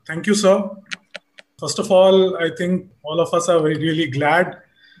Thank you, sir. First of all, I think all of us are really glad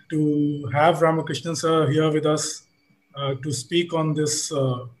to have Ramakrishnan sir here with us to speak on this,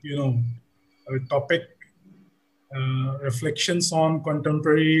 topic, reflections on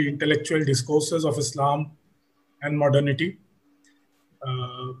contemporary intellectual discourses of Islam and modernity.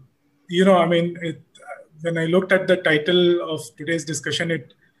 Uh, when I looked at the title of today's discussion,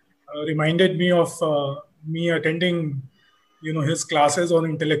 it reminded me of me attending, his classes on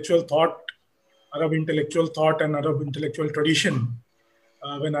intellectual thought, Arab intellectual thought, and Arab intellectual tradition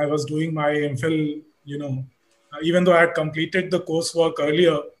when I was doing my MPhil. Even though I had completed the coursework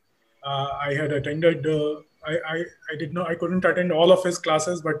earlier, I had attended. I did not. I couldn't attend all of his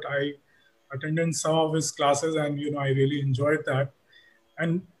classes, but I attended some of his classes, and I really enjoyed that.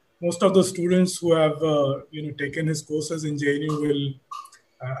 And most of the students who have taken his courses in JNU will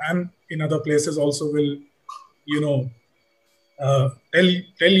and in other places also will you know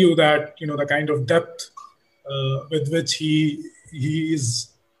tell you that the kind of depth with which he is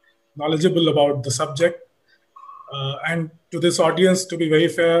knowledgeable about the subject. And to this audience, to be very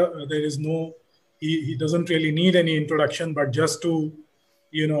fair, there is no he doesn't really need any introduction, but just to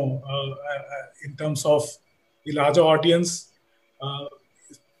in terms of the larger audience, uh,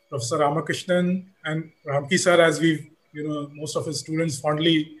 Professor Ramakrishnan and Ramki sir, as we most of his students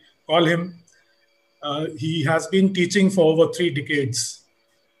fondly call him, he has been teaching for over 3 decades,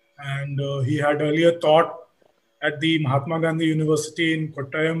 and he had earlier taught at the Mahatma Gandhi University in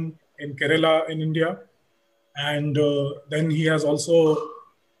Kottayam in Kerala in India, and then he has also,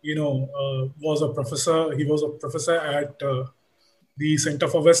 was a professor. He was a professor at the Center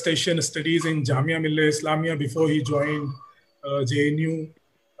for West Asian Studies in Jamia Millia Islamia before he joined JNU,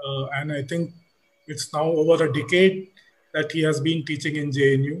 and I think it's now over a decade that he has been teaching in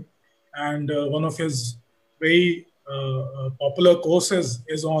JNU, and one of his very popular courses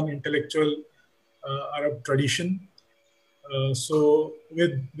is on intellectual Arab tradition.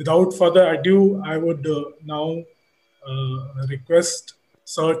 Without further ado, I would now request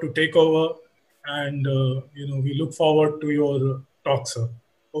Sir to take over, and we look forward to your talk, sir.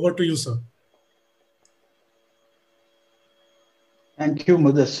 Over to you, sir. Thank you,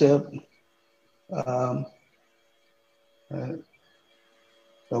 Mudassir.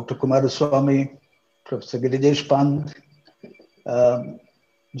 Dr. Kumaraswamy, Professor Girijesh Pant,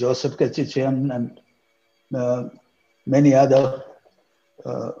 Joseph Kachichian, and many other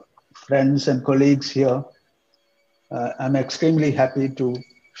friends and colleagues here. I'm extremely happy to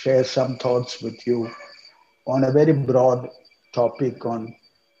share some thoughts with you on a very broad topic on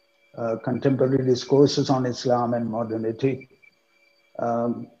contemporary discourses on Islam and modernity,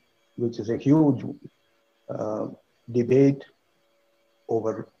 which is a huge debate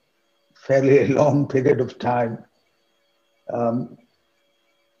over fairly long period of time.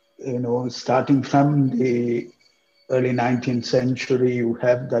 Starting from the early 19th century, you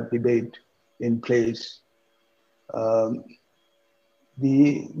have that debate in place.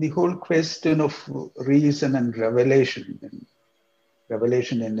 The whole question of reason and revelation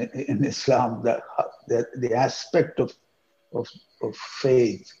in Islam, the aspect of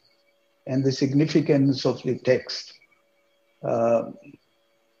faith and the significance of the text,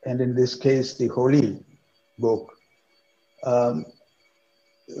 and in this case, the Holy Book.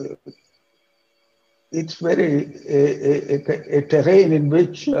 It's very a terrain in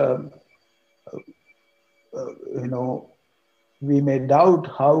which we may doubt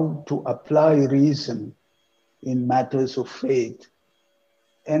how to apply reason in matters of faith.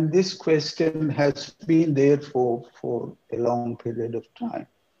 And this question has been there for a long period of time.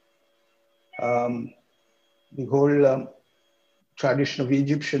 The whole tradition of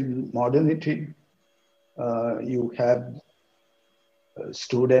Egyptian modernity, you have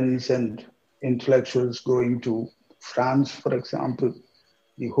students and intellectuals going to France, for example,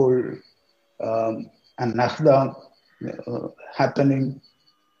 the whole An-Nahdha happening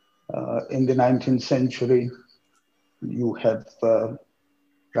in the 19th century. You have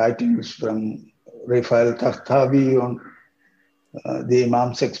writings from Raphael Takhtawi on the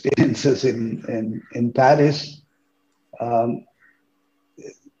Imam's experiences in Paris.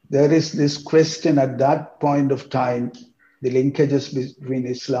 There is this question at that point of time, the linkages between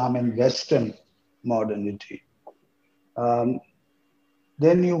Islam and Western modernity.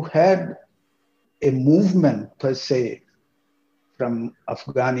 Then you had a movement per se from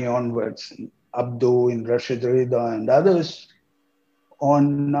Afghani onwards, Abdo in Rashid Rida and others,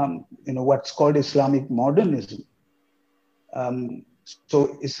 on what's called Islamic modernism.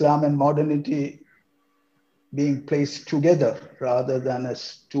 So Islam and modernity being placed together rather than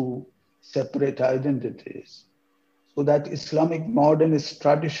as two separate identities. So So that Islamic modernist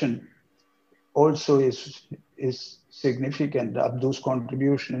tradition also is significant, Abdu's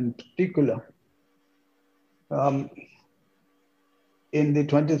contribution in particular. In the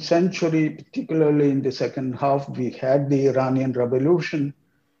 20th century, particularly in the second half, we had the Iranian Revolution,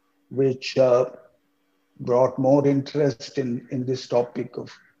 which brought more interest in this topic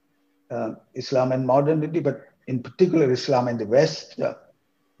of Islam and modernity, but in particular Islam in the West,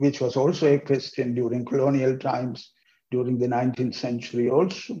 which was also a question during colonial times, during the 19th century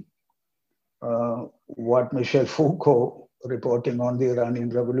also. What Michel Foucault, reporting on the Iranian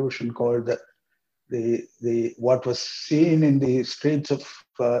Revolution, called what was seen in the streets of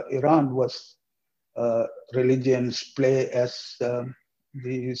Iran was religion's play as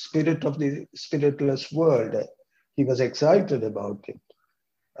the spirit of the spiritless world. He was excited about it,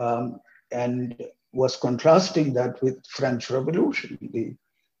 and was contrasting that with French Revolution,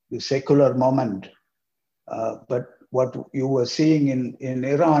 the secular moment. But what you were seeing in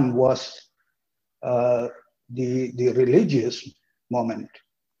Iran was the religious moment,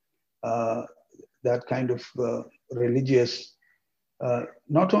 that kind of religious,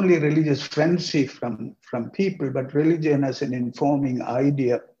 not only religious frenzy from people, but religion as an informing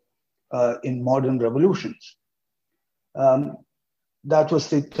idea in modern revolutions. That was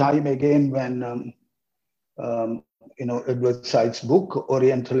the time again when Edward Said's book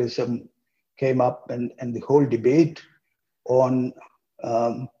Orientalism came up, and the whole debate on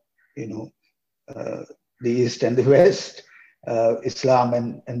the East and the West,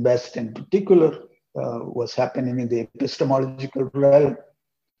 Islam and West in particular, was happening in the epistemological realm.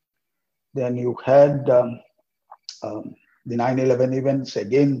 Then you had the 9/11 events,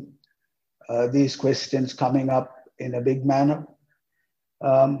 again, these questions coming up in a big manner.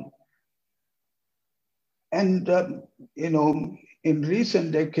 In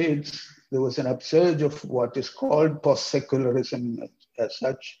recent decades, there was an upsurge of what is called post-secularism as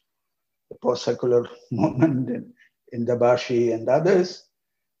such, the post-secular movement in Dabashi and others.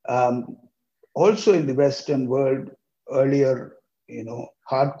 Also in the Western world, earlier,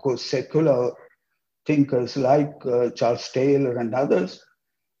 hardcore secular thinkers like Charles Taylor and others,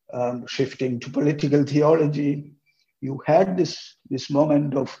 shifting to political theology. You had this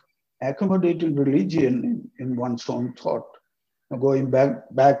moment of accommodating religion in one's own thought. Now, going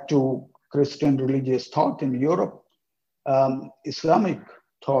back to Christian religious thought in Europe, Islamic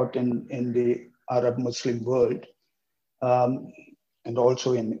thought in the Arab Muslim world, and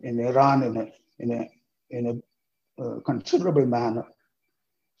also in Iran in a considerable manner.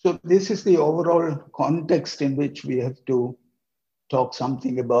 So this is the overall context in which we have to talk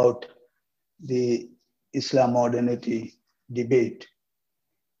something about the Islam modernity debate.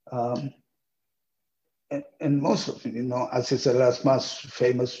 And most of, Aziz Al-Asma's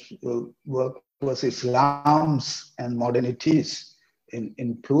famous work was Islams and Modernities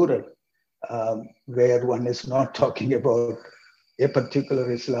in plural, where one is not talking about a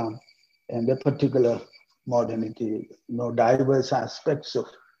particular Islam and a particular modernity, diverse aspects of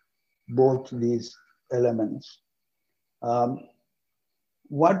both these elements.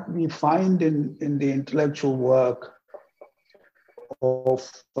 What we find in the intellectual work of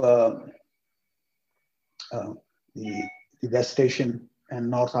the West Asian and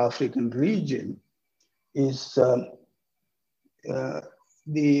North African region is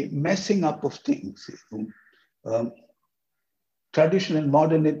the messing up of things. Tradition and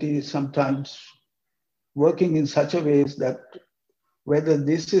modernity is sometimes working in such a way that whether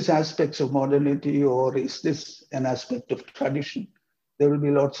this is aspects of modernity or is this an aspect of tradition, there will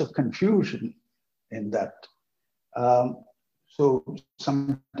be lots of confusion in that. So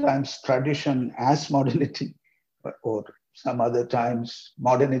sometimes tradition as modernity, or some other times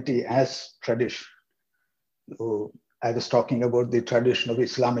modernity as tradition. So I was talking about the tradition of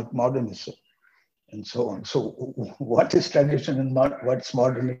Islamic modernism and so on. So what is tradition and what's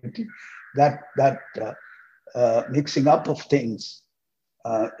modernity? That mixing up of things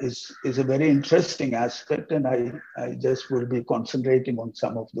is a very interesting aspect, and I just will be concentrating on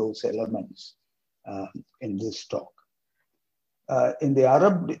some of those elements in this talk. In the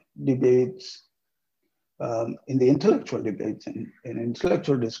Arab debates, in the intellectual debates, in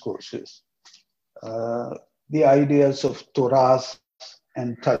intellectual discourses, the ideas of Turas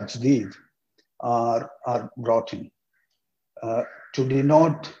and Tajdeed are brought in to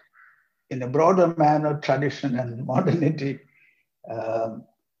denote in a broader manner tradition and modernity,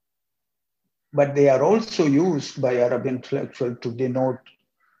 but they are also used by Arab intellectuals to denote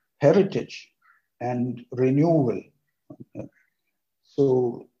heritage and renewal.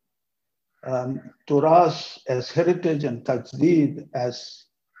 So Turas as heritage and Tajdeed as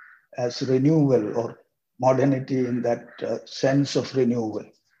renewal or modernity in that sense of renewal.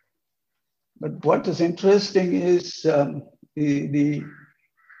 But what is interesting is the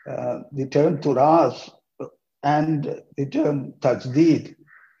term Turath and the term Tajdeed.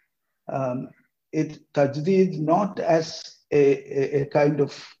 Tajdeed not as a kind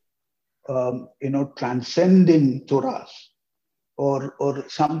of transcending Turath or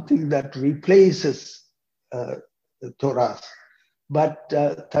something that replaces Turath, but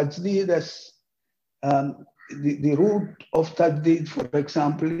Tajdeed as the root of Tajdeed, for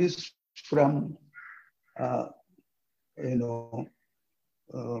example, is from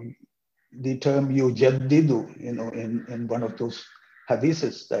the term yujaddidu, in one of those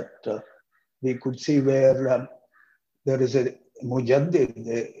hadiths that we could see where there is a mujaddid,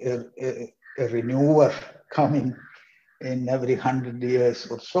 a renewer coming in every 100 years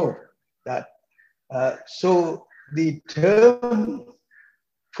or so. So the term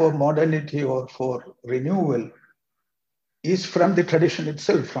for modernity or for renewal is from the tradition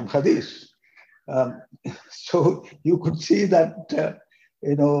itself, from hadith. So you could see that,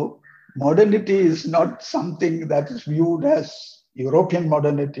 modernity is not something that is viewed as European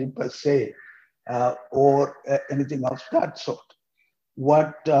modernity per se, or anything of that sort.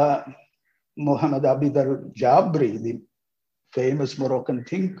 What Muhammad Abid al-Jabri, the famous Moroccan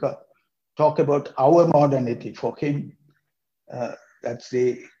thinker, talk about our modernity. For him, that's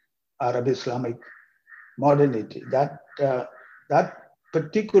the Arab Islamic modernity. That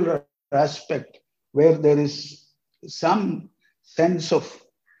particular aspect where there is some sense of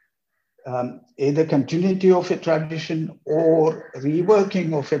either continuity of a tradition or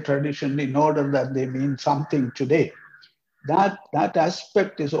reworking of a tradition in order that they mean something today. That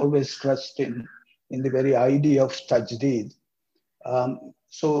aspect is always stressed in the very idea of tajdeed.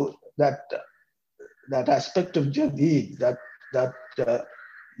 So that aspect of jadid, that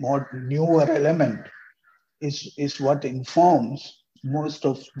more newer element is what informs most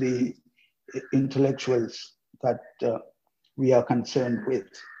of the intellectuals that we are concerned with.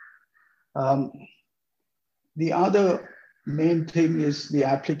 The other main thing is the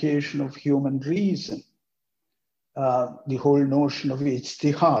application of human reason, the whole notion of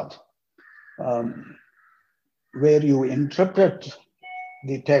ijtihad, where you interpret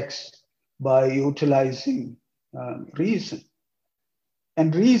the text by utilizing reason.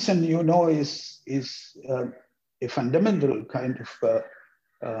 And reason, is a fundamental kind of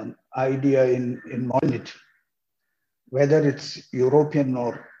idea in modernity, whether it's European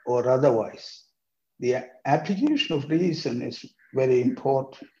or otherwise. The application of reason is very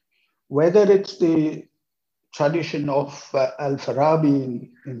important. Whether it's the tradition of Al-Farabi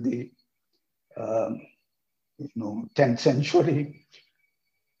in the 10th century,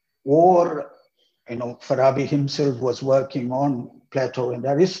 or Farabi himself was working on Plato and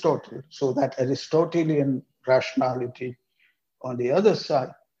Aristotle, so that Aristotelian rationality on the other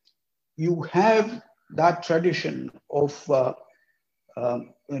side, you have that tradition of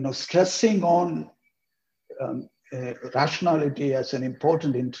stressing on rationality as an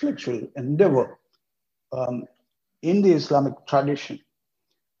important intellectual endeavor in the Islamic tradition.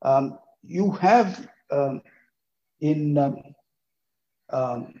 You have in the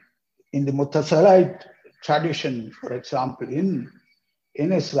Mutasalite tradition, for example, in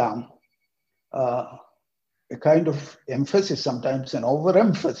Islam, a kind of emphasis, sometimes an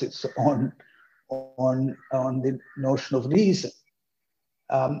overemphasis on the notion of reason.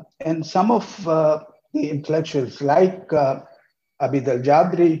 And some of the intellectuals like Abid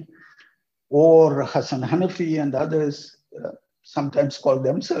al-Jabri or Hassan Hanafi and others sometimes call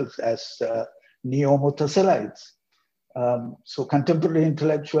themselves as neo-Mutasilites. So contemporary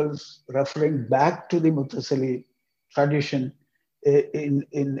intellectuals referring back to the Mutasili tradition in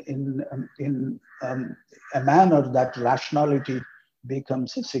a manner that rationality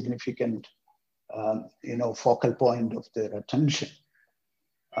becomes a significant focal point of their attention.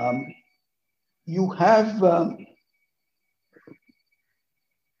 You have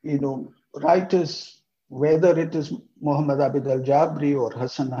writers, whether it is Muhammad Abid al-Jabri or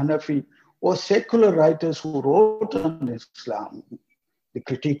Hassan Hanafi, or secular writers who wrote on Islam, the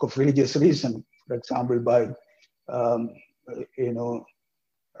critique of religious reason, for example, by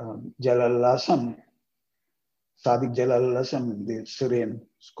Jalal al-Assam, Sadiq Jalal al-Assam, the Syrian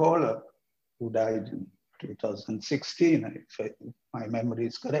scholar who died in 2016, if my memory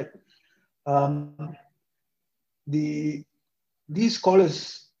is correct. These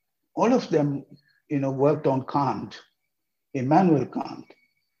scholars, all of them, worked on Kant, Immanuel Kant.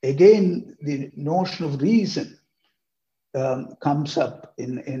 Again, the notion of reason comes up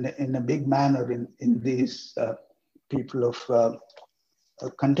in a big manner in these people of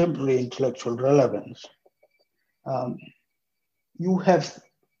contemporary intellectual relevance. Um, you have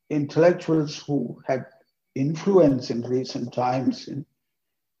intellectuals who had influence in recent times in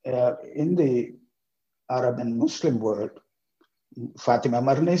the Arab and Muslim world. Fatima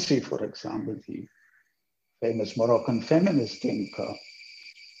Mernissi, for example, the famous Moroccan feminist thinker.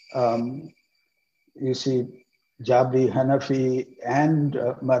 You see, Jabri, Hanafi, and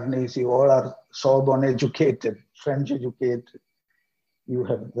Mernissi all are Sorbonne educated, French educated. You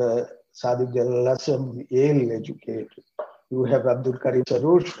have the Sadiq Jalal Yale educated. You have Abdul Karim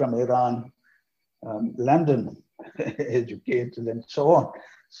Saroush from Iran, London educated, and so on.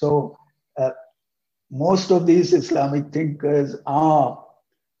 So most of these Islamic thinkers are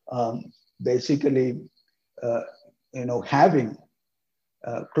basically, having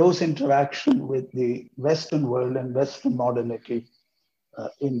close interaction with the Western world and Western modernity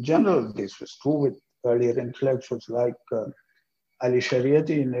in general. This was true with earlier intellectuals like Ali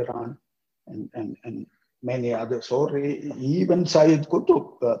Shariati in Iran and many others, or even Sayyid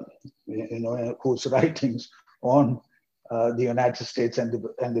Qutb, whose writings on the United States and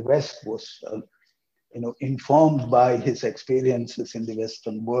the West was, informed by his experiences in the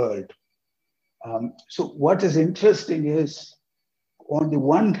Western world. So what is interesting is, on the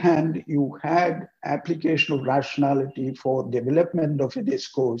one hand, you had application of rationality for development of a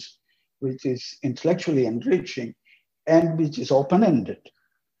discourse, which is intellectually enriching and which is open-ended,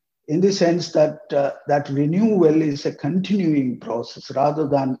 in the sense that that renewal is a continuing process rather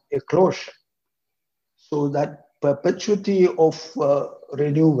than a closure. So that perpetuity of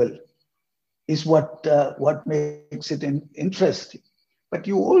renewal is what makes it interesting. But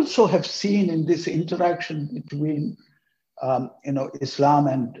you also have seen in this interaction between Islam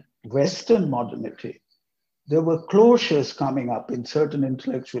and Western modernity, there were closures coming up in certain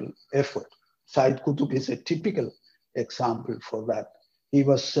intellectual effort. Said Qutb is a typical example for that. He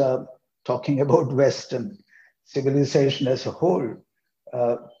was talking about Western civilization as a whole,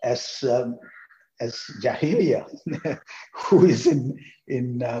 as Jahiliyyah, who is in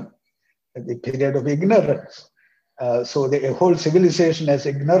the period of ignorance. So the whole civilization as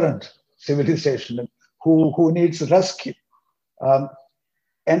ignorant civilization who needs rescue.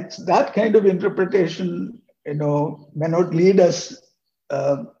 And that kind of interpretation, may not lead us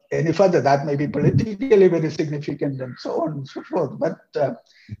any further. That may be politically very significant and so on and so forth. But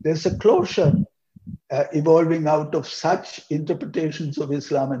there's a closure evolving out of such interpretations of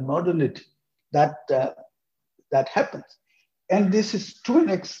Islam and modernity that happens. And this is to an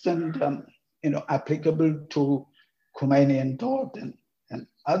extent, applicable to Khomeinian thought and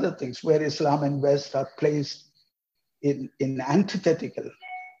other things, where Islam and West are placed in antithetical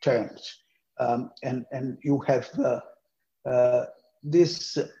terms. And you have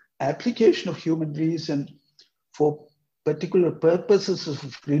this application of human reason for particular purposes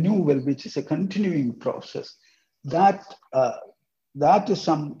of renewal, which is a continuing process, that is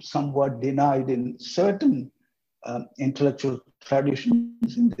somewhat denied in certain intellectual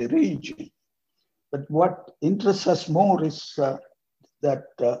traditions in the region. But what interests us more is that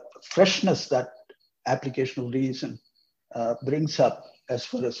freshness that application of reason brings up as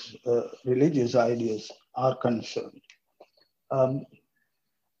far as religious ideas are concerned.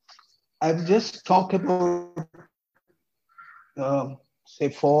 I've just talked about, say,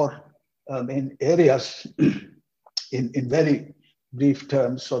 four main areas in very brief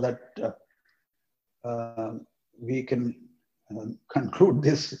terms, so that we can conclude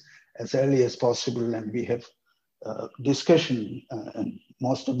this as early as possible, and we have discussion, and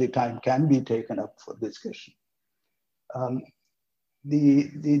most of the time can be taken up for discussion.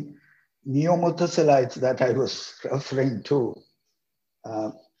 The Neo-Mutasilites that I was referring to,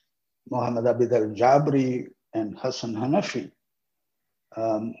 Muhammad Abid al-Jabri and Hassan Hanafi.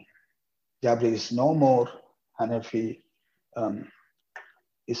 Jabri is no more, Hanafi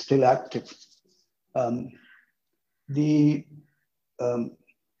is still active. The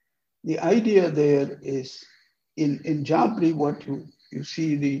idea there is, in Jabri, what you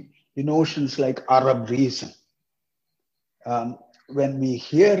see the notions like Arab reason. When we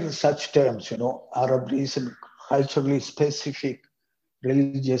hear such terms, Arab reason, culturally specific,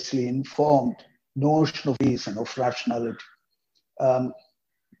 religiously informed notion of reason, of rationality,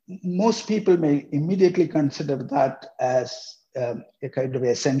 most people may immediately consider that as a kind of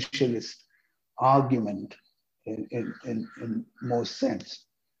essentialist argument in most sense.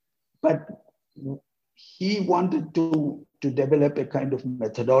 But he wanted to develop a kind of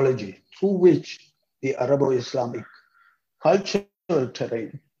methodology through which the Arabo-Islamic cultural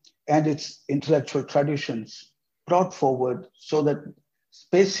terrain and its intellectual traditions brought forward, so that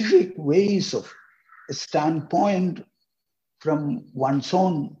specific ways of a standpoint from one's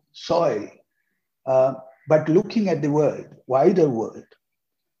own soil, but looking at the world, wider world,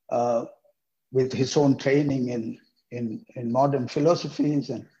 with his own training in modern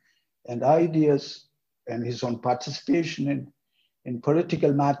philosophies and ideas, and his own participation in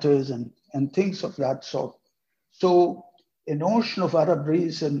political matters and things of that sort. So a notion of Arab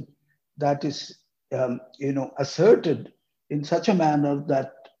reason that is, asserted in such a manner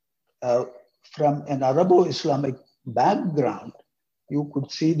that from an Arabo-Islamic background, you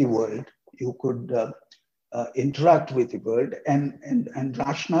could see the world, you could interact with the world, and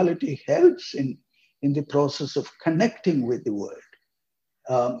rationality helps in the process of connecting with the world,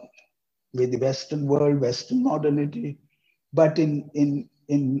 with the Western world, Western modernity, but in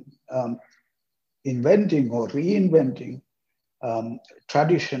inventing or reinventing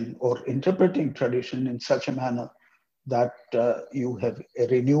tradition or interpreting tradition in such a manner that you have a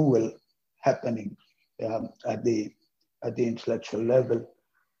renewal happening at the intellectual level.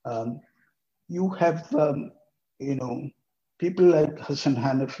 You have, people like Hassan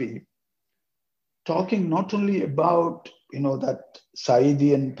Hanafi talking not only about, that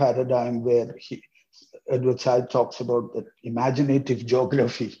Saidian paradigm where Edward Said talks about the imaginative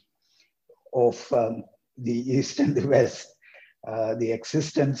geography of the East and the West, the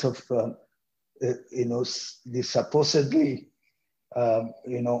existence of, the supposedly,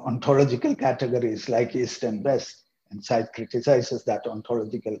 ontological categories like East and West, and Said criticizes that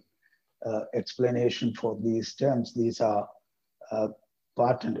ontological explanation for these terms. These are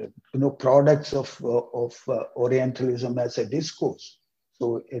products of Orientalism as a discourse.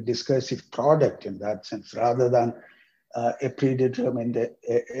 So a discursive product in that sense, rather than a predetermined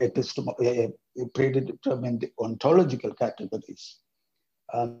ontological categories,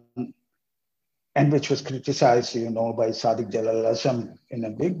 and which was criticized, by Sadiq Jalal Azam in a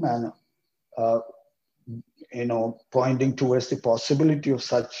big manner, pointing towards the possibility of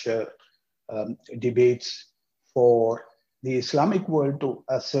such debates for the Islamic world to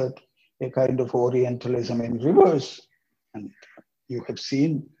assert a kind of Orientalism in reverse. And you have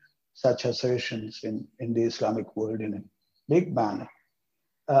seen such assertions in the Islamic world in a big manner.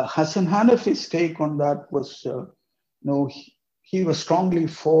 Hassan Hanafi's take on that was, he was strongly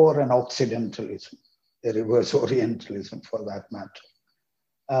for an Occidentalism, a reverse Orientalism for that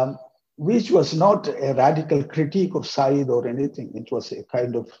matter, which was not a radical critique of Said or anything. It was a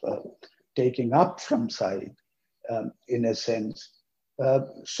kind of taking up from Said, in a sense,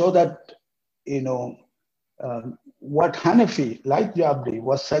 so that, what Hanafi, like Jabri,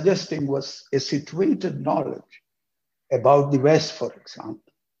 was suggesting was a situated knowledge about the West, for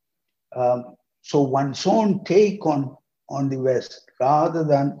example. So one's own take on the West, rather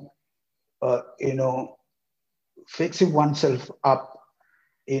than, fixing oneself up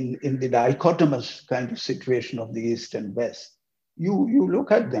in the dichotomous kind of situation of the East and West. You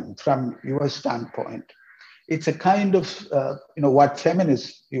look at them from your standpoint. It's a kind of, what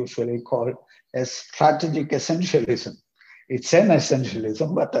feminists usually call a strategic essentialism. It's an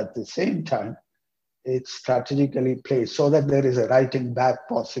essentialism, but at the same time, it's strategically placed so that there is a writing back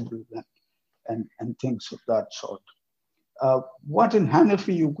possible and things of that sort. What in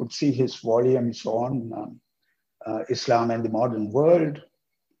Hanafi, you could see his volumes on Islam and the modern world,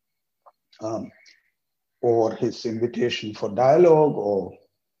 or his invitation for dialogue, or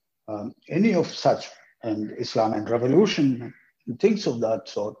any of such, and Islam and revolution, and things of that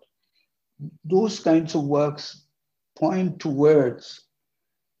sort. Those kinds of works point towards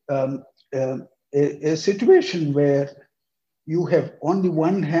a situation where you have, on the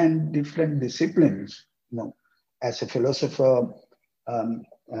one hand, different disciplines, as a philosopher,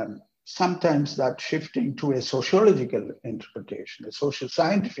 sometimes that shifting to a sociological interpretation, a social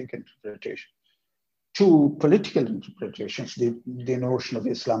scientific interpretation, to political interpretations, the notion of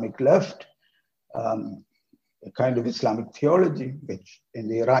Islamic left, a kind of Islamic theology, which in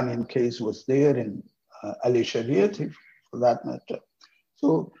the Iranian case was there in Ali Shariati, for that matter.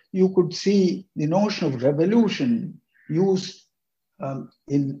 So you could see the notion of revolution used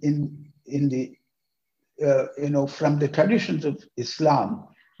in the, from the traditions of Islam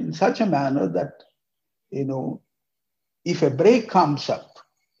in such a manner that, if a break comes up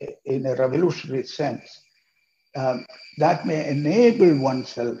in a revolutionary sense, that may enable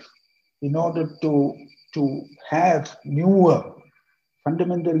oneself in order to have newer,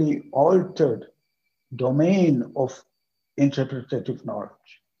 fundamentally altered domain of interpretative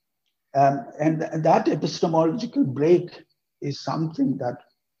knowledge. And that epistemological break is something that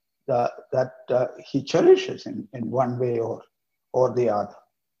he cherishes in one way or the other.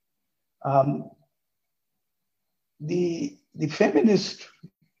 The feminist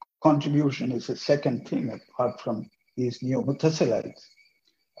contribution is a second thing apart from these new Mutasilites.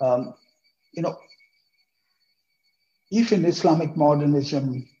 if in Islamic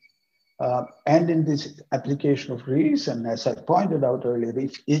modernism and in this application of reason, as I pointed out earlier,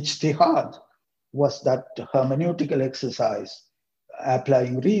 if ijtihad was that hermeneutical exercise,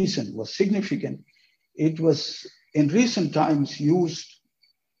 applying reason was significant, it was in recent times used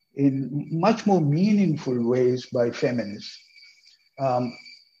in much more meaningful ways by feminists.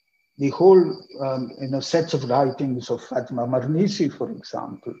 The whole sets of writings of Fatima Marnisi, for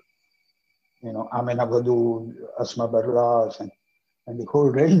example, Amina Wadud, Asma Barlas, and the whole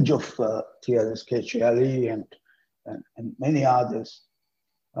range of theorists, Kechi Ali and many others.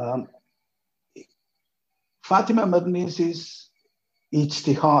 Fatima Marnisi's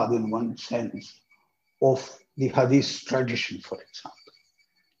ijtihad, in one sense, of the Hadith tradition, for example,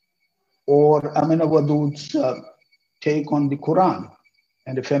 or Amina Wadud's take on the Quran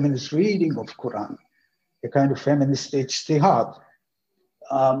and a feminist reading of Quran, a kind of feminist ijtihad.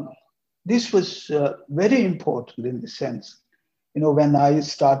 This was very important in the sense, when I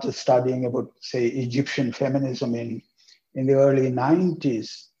started studying about, say, Egyptian feminism in the early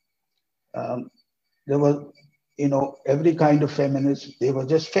 90s, there were, every kind of feminist, they were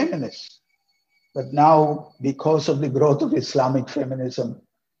just feminists. But now, because of the growth of Islamic feminism,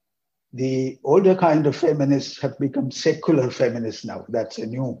 the older kind of feminists have become secular feminists now. That's a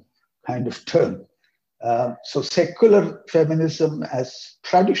new kind of term. So secular feminism as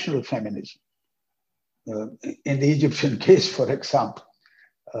traditional feminism. In the Egyptian case, for example,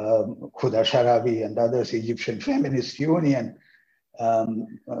 Khuda Sharawi and others, Egyptian Feminist Union,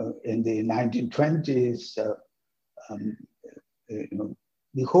 in the 1920s,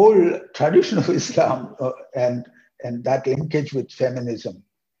 the whole tradition of Islam and that linkage with feminism,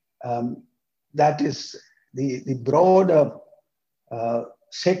 that is the broader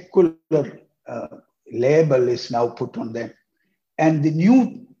secular label is now put on them. And the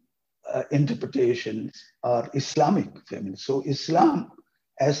new interpretations are Islamic feminists. So Islam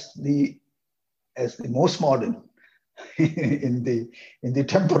as the most modern in the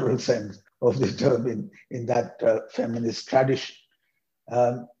temporal sense of the term in that feminist tradition.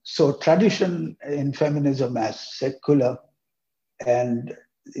 So tradition in feminism as secular and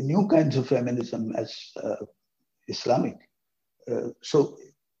the new kinds of feminism as Islamic. So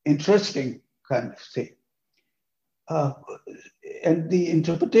interesting kind of thing. And the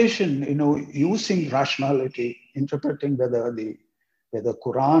interpretation, using rationality, interpreting whether the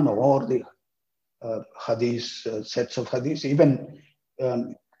Quran or the Hadith, sets of Hadith, even,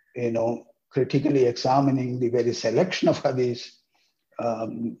 critically examining the very selection of Hadith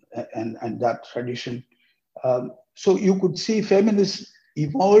and that tradition. So you could see feminists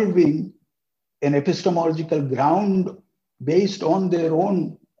evolving an epistemological ground based on their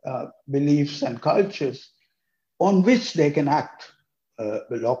own beliefs and cultures on which they can act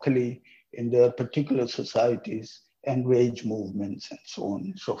locally in their particular societies and wage movements and so on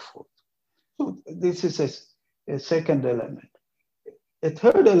and so forth. So this is a second element. A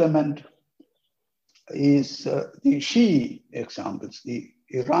third element is the Shi'i examples, the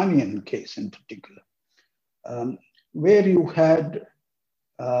Iranian case in particular, where you had,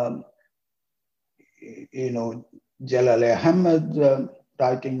 Jalal Ahmed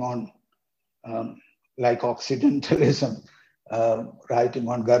writing on, like Occidentalism, writing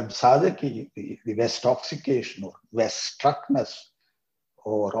on Garb Sadaki, the Westoxication or West-struckness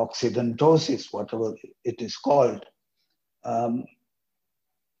or Occidentosis, whatever it is called. And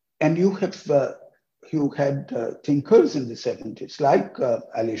you had thinkers in the 70s, like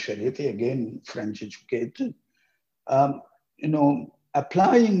Ali Shariati, again, French educated,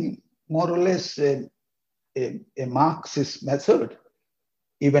 applying more or less a Marxist method,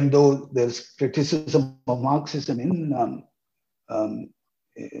 even though there's criticism of Marxism in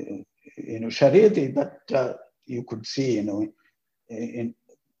Shariati, but you could see, in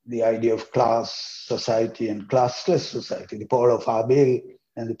the idea of class society and classless society, the Paul of Abel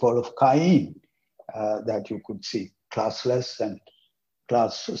and the Paul of Cain, that you could see classless and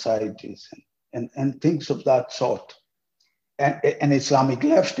class societies and things of that sort. And Islamic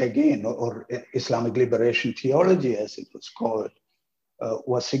left again, or Islamic liberation theology, as it was called,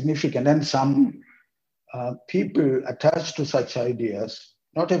 was significant. And some people attached to such ideas,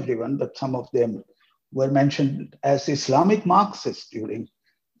 not everyone, but some of them were mentioned as Islamic Marxists during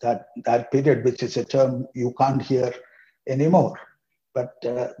that period, which is a term you can't hear anymore. But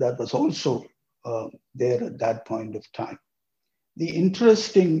that was also there at that point of time. The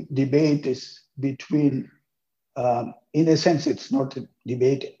interesting debate is between, in a sense, it's not a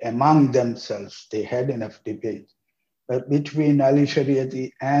debate among themselves. They had enough debate, but between Ali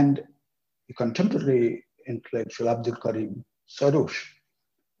Shariati and the contemporary intellectual Abdul Karim Saroush,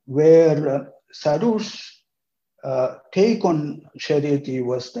 where Saroush take on Shariati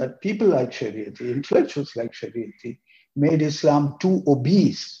was that people like Shariati, intellectuals like Shariati, made Islam too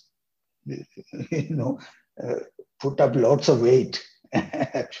obese, put up lots of weight,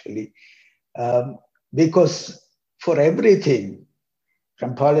 actually, because for everything,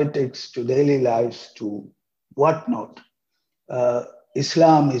 from politics to daily lives to whatnot,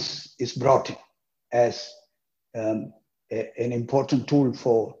 Islam is brought in as an important tool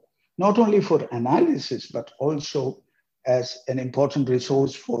for not only for analysis, but also as an important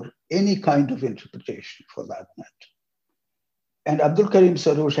resource for any kind of interpretation, for that matter. And Abdul Karim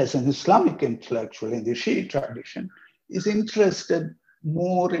Sarosh, as an Islamic intellectual in the Shi'i tradition, is interested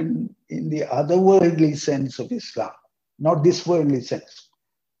more in the otherworldly sense of Islam, not this worldly sense.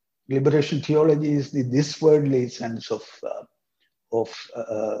 Liberation theology is the this worldly sense of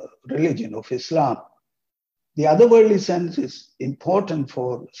religion, of Islam. The otherworldly sense is important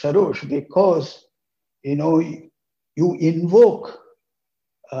for Sarosh because, you invoke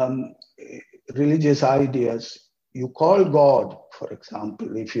religious ideas. You call God, for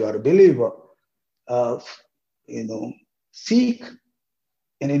example, if you are a believer, seek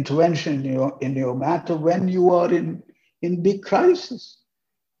an intervention in your matter when you are in big crisis,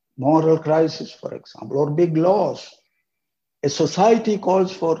 moral crisis, for example, or big loss. A society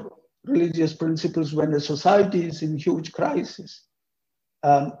calls for religious principles when a society is in huge crisis.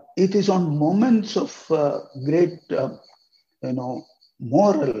 It is on moments of great,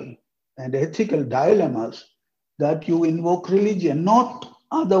 moral and ethical dilemmas that you invoke religion, not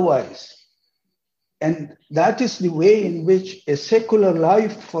otherwise. And that is the way in which a secular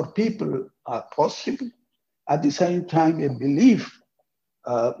life for people are possible. At the same time, a belief,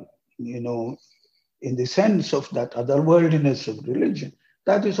 in the sense of that otherworldliness of religion,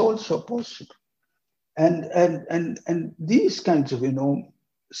 that is also possible. And these kinds of,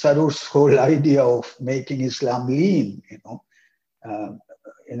 Sarosh's whole idea of making Islam lean,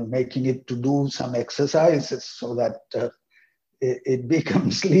 making it to do some exercises so that it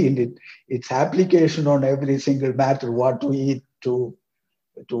becomes lean. Its application on every single matter, what to eat, to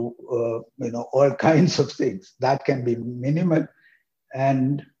all kinds of things, that can be minimal,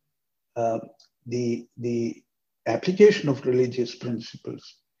 and the application of religious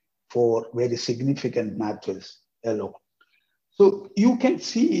principles for very significant matters alone. So you can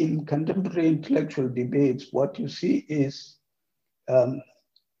see in contemporary intellectual debates, what you see is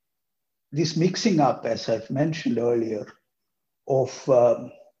this mixing up, as I've mentioned earlier, of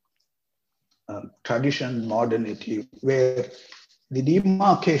tradition, modernity, where the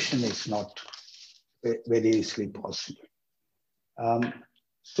demarcation is not very easily possible.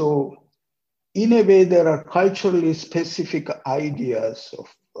 So in a way, there are culturally specific ideas of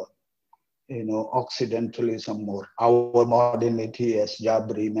Occidentalism or our modernity, as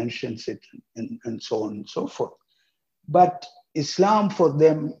Jabri mentions it, and so on and so forth. But Islam for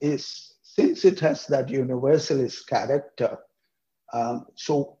them is, since it has that universalist character,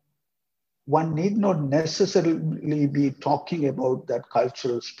 so one need not necessarily be talking about that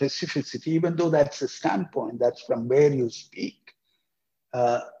cultural specificity, even though that's a standpoint, that's from where you speak.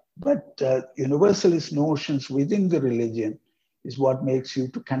 But universalist notions within the religion is what makes you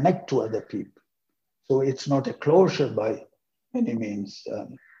to connect to other people. So it's not a closure by any means.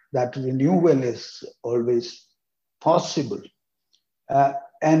 That renewal is always possible.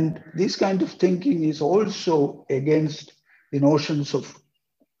 And this kind of thinking is also against the notions of,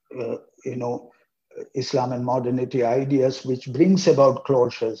 Islam and modernity ideas, which brings about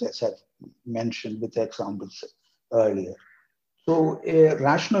closures, as I've mentioned with examples earlier. So a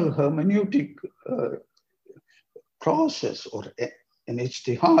rational hermeneutic process or an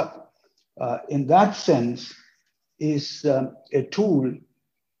ijtihad, in that sense, is a tool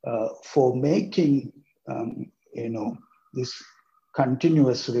for making, this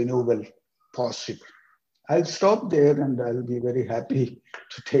continuous renewal possible. I'll stop there and I'll be very happy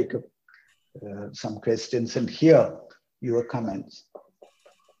to take up some questions and hear your comments.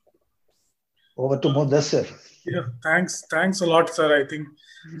 Over to Mudassir. Yeah, thanks a lot, sir. I think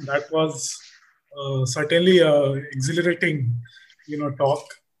that was certainly a exhilarating, talk.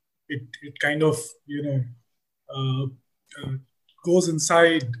 It kind of, goes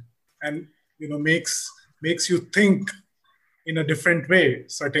inside and makes you think in a different way,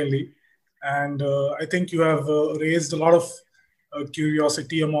 certainly. And I think you have raised a lot of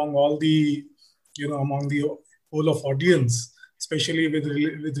curiosity among all the, among the whole of audience, especially with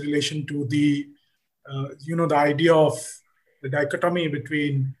relation to the, the idea of the dichotomy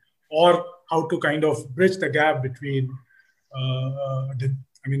between, or how to kind of bridge the gap between,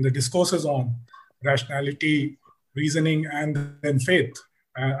 the discourses on rationality, reasoning, and then faith.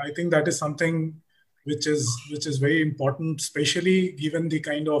 I think that is something which is very important, especially given the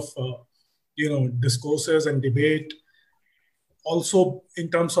kind of discourses and debate. Also, in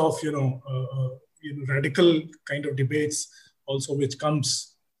terms of radical kind of debates, also which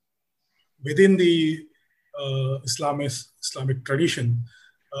comes within the Islamic tradition.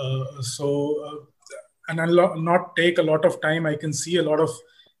 And I'll not take a lot of time. I can see a lot of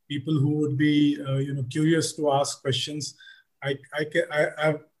people who would be curious to ask questions. I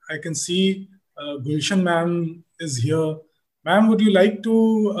can see Gulshan ma'am is here. Ma'am, would you like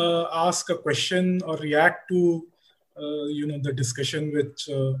to ask a question or react to the discussion which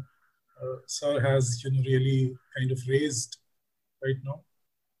sir has really kind of raised right now?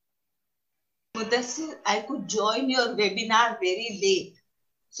 Mudassir, I could join your webinar very late,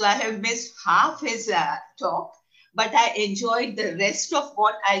 so I have missed half his talk, but I enjoyed the rest of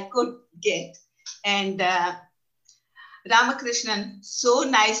what I could get. And Ramakrishnan, so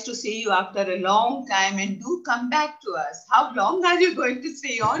nice to see you after a long time, and do come back to us. How long are you going to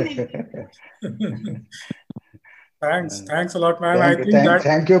stay on? Thanks a lot, ma'am.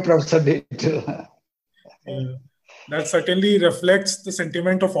 Thank you, Professor Dietl. That certainly reflects the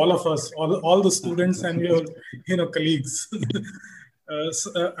sentiment of all of us, all the students and your colleagues.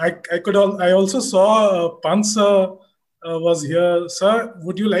 I also saw Pant sir was here. Sir,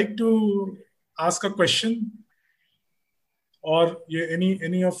 would you like to ask a question or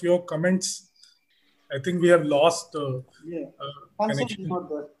any of your comments? I think we have lost connection.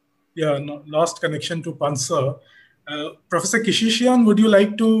 Lost connection to Pant sir. Professor Kishishian, would you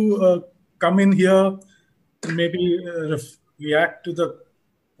like to come in here to maybe react to the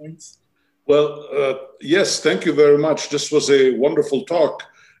points? Well, yes, thank you very much. This was a wonderful talk.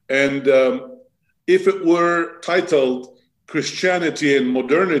 And if it were titled Christianity and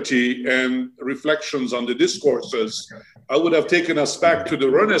Modernity and Reflections on the Discourses, I would have taken us back to the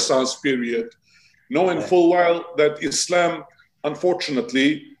Renaissance period, knowing full well that Islam,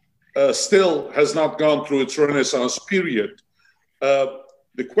 unfortunately, still has not gone through its Renaissance period.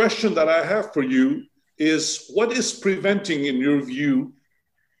 The question that I have for you is, what is preventing, in your view,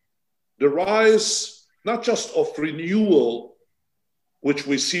 the rise, not just of renewal, which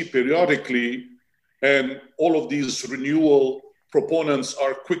we see periodically, and all of these renewal proponents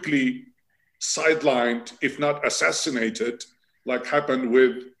are quickly sidelined, if not assassinated, like happened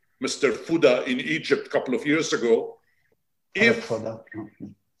with Mr. Fouda in Egypt a couple of years ago. If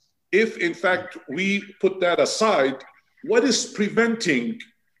in fact we put that aside, what is preventing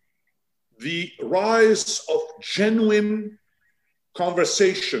the rise of genuine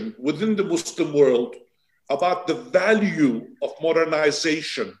conversation within the Muslim world about the value of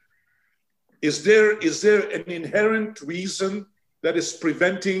modernization? Is there an inherent reason that is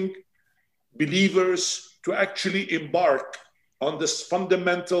preventing believers to actually embark on this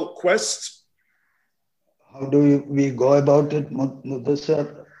fundamental quest? How do we go about it,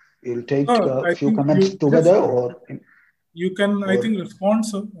 Mudassir? You'll take a few comments together, or you can, I think, respond,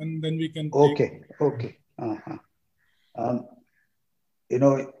 sir, and then we can. Okay.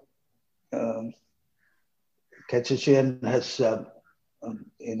 Kishishian has,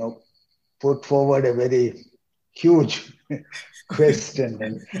 put forward a very huge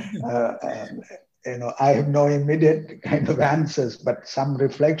question, and I have no immediate kind of answers, but some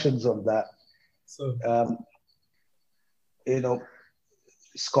reflections on that. So,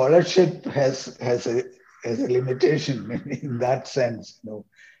 scholarship has a limitation in that sense.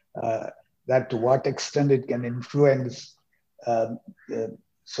 That to what extent it can influence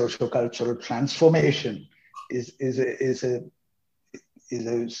socio-cultural transformation is a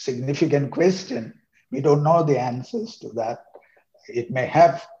significant question. We don't know the answers to that. It may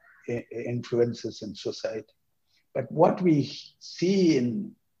have influences in society, but what we see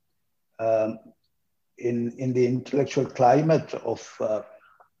in the intellectual climate of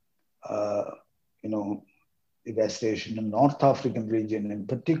the West Asian and North African region in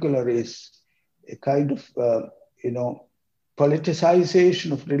particular is a kind of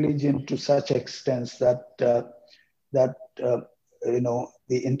politicization of religion to such extent that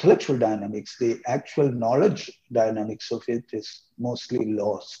the intellectual dynamics, the actual knowledge dynamics of it is mostly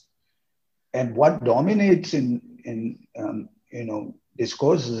lost. And what dominates in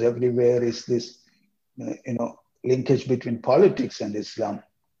discourses everywhere is this linkage between politics and Islam,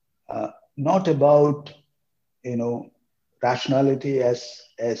 not about rationality as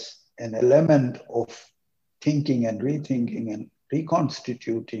an element of thinking and rethinking and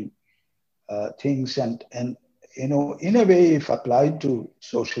reconstituting things, and in a way, if applied to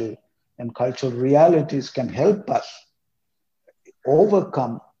social and cultural realities, can help us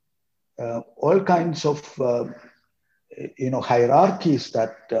overcome all kinds of hierarchies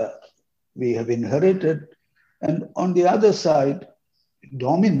that we have inherited. And on the other side,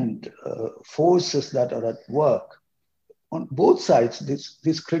 dominant forces that are at work. On both sides,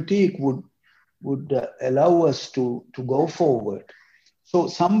 this critique would allow us to go forward. So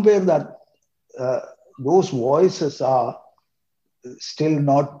somewhere that those voices are still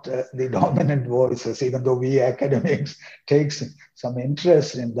not the dominant voices, even though we academics take some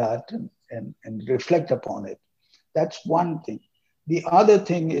interest in that and reflect upon it. That's one thing. The other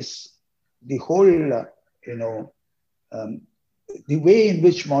thing is the whole, the way in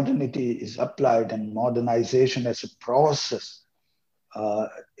which modernity is applied and modernization as a process, a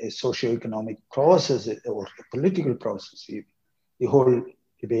socioeconomic process or a political process, the whole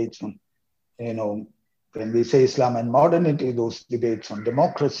debates on, when we say Islam and modernity, those debates on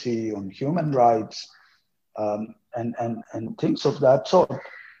democracy, on human rights, and things of that sort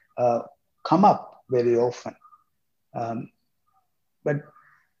come up very often. But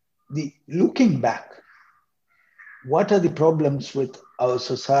looking back, what are the problems with our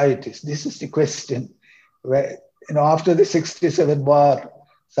societies? This is the question where, after the 67 war,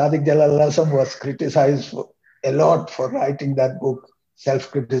 Sadiq Jalal Hasan was criticized a lot for writing that book,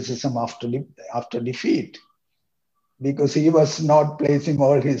 Self-Criticism After Defeat, because he was not placing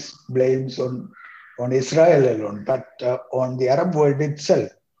all his blames on Israel alone, but on the Arab world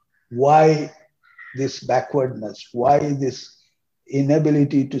itself. Why this backwardness? Why this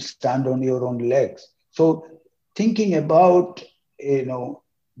inability to stand on your own legs? So thinking about,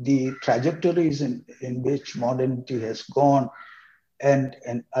 the trajectories in which modernity has gone and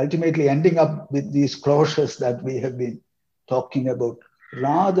ultimately ending up with these closures that we have been talking about,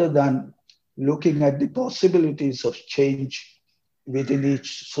 rather than looking at the possibilities of change within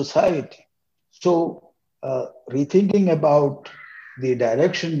each society. So rethinking about the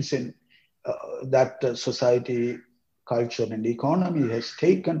directions in that society, culture, and economy has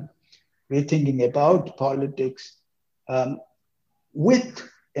taken, rethinking about politics with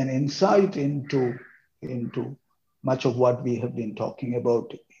an insight into much of what we have been talking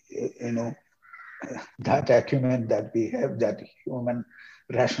about, that acumen that we have, that human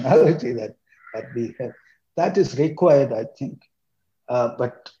rationality that we have, that is required, I think.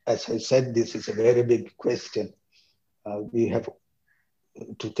 But as I said, this is a very big question. We have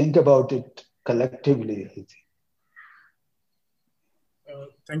to think about it collectively, I think.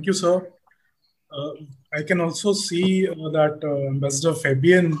 Thank you, sir. I can also see that Ambassador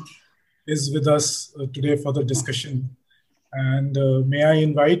Fabian is with us today for the discussion. And may I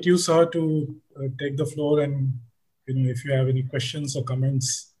invite you, sir, to take the floor and, if you have any questions or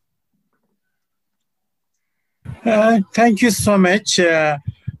comments. Thank you so much.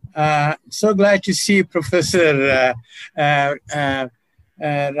 So glad to see Professor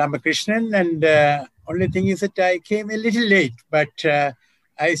Ramakrishnan. And only thing is that I came a little late, but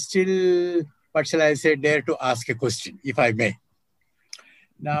I still, what shall I say, dare to ask a question, if I may.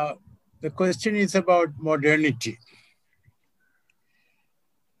 Now, the question is about modernity.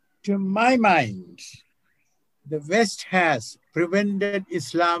 To my mind, the West has prevented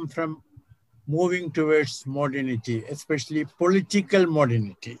Islam from moving towards modernity, especially political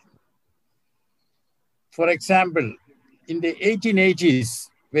modernity. For example, in the 1880s,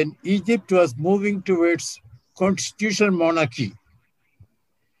 when Egypt was moving towards constitutional monarchy,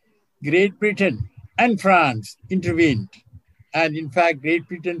 Great Britain and France intervened. And in fact, Great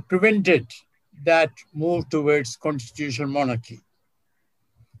Britain prevented that move towards constitutional monarchy.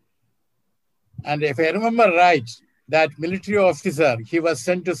 And if I remember right, that military officer, he was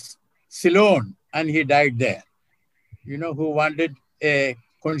sent to Ceylon and he died there, who wanted a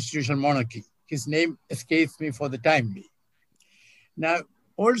constitutional monarchy. His name escapes me for the time being. Now,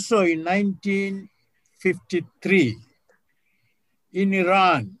 also in 1953, in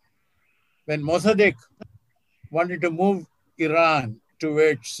Iran, when Mossadegh wanted to move Iran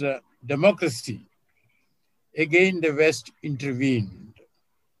towards democracy, again the West intervened.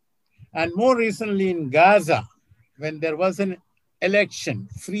 And more recently in Gaza, when there was an election,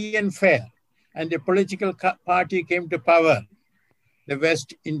 free and fair, and a political party came to power, the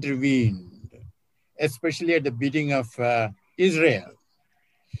West intervened, especially at the bidding of Israel.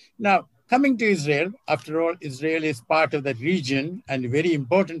 Now, coming to Israel, after all, Israel is part of that region and a very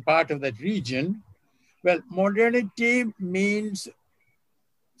important part of that region. Well, modernity means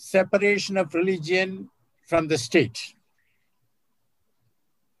separation of religion from the state.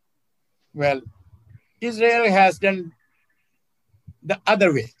 Well, Israel has done the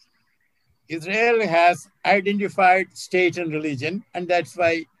other way. Israel has identified state and religion, and that's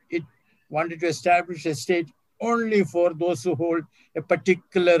why it wanted to establish a state only for those who hold a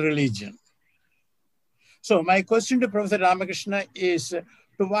particular religion. So my question to Professor Ramakrishna is,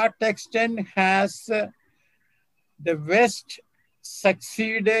 to what extent has the West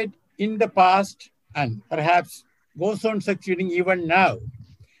succeeded in the past and perhaps goes on succeeding even now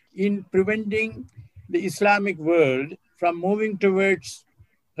in preventing the Islamic world from moving towards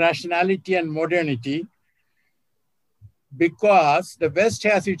rationality and modernity, because the West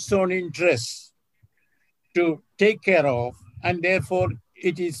has its own interests to take care of, and therefore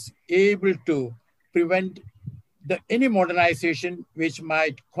it is able to prevent any modernization which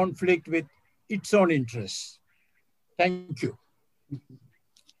might conflict with its own interests. Thank you.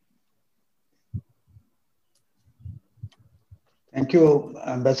 Thank you,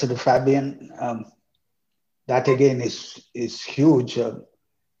 Ambassador Fabian. That again is huge.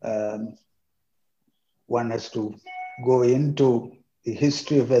 One has to go into the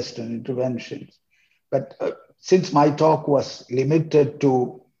history of Western interventions. But since my talk was limited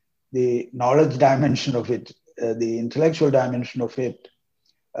to the knowledge dimension of it, the intellectual dimension of it,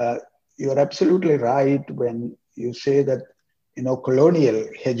 you're absolutely right when you say that, colonial,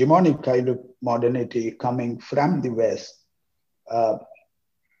 hegemonic kind of modernity coming from the West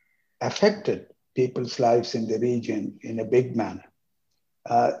affected people's lives in the region in a big manner.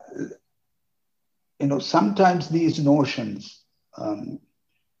 Sometimes these notions,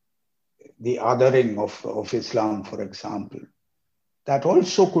 the othering of Islam, for example, that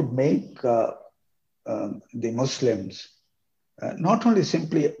also could make the Muslims not only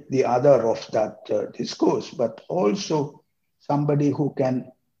simply the other of that discourse, but also somebody who can,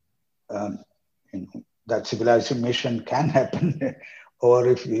 that civilization mission can happen, or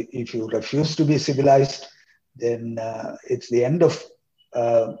if you refuse to be civilized, then it's the end of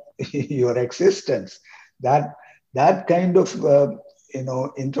your existence. That kind of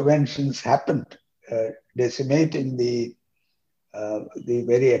interventions happened, decimating the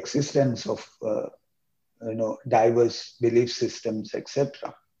very existence of diverse belief systems,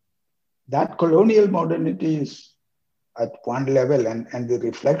 etc. That colonial modernity is at one level, and the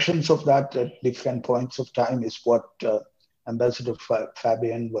reflections of that at different points of time is what Ambassador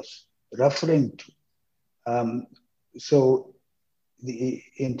Fabian was referring to. So the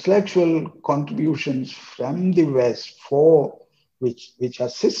intellectual contributions from the West which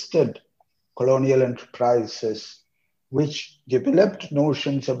assisted colonial enterprises, which developed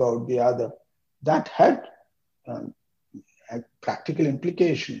notions about the other, that had practical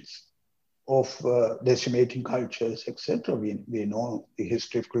implications of decimating cultures, etc. We know the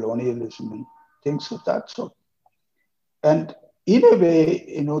history of colonialism and things of that sort. And in a way,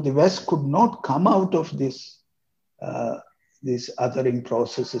 the West could not come out of these othering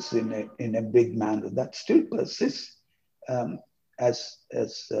processes in a big manner. That still persists as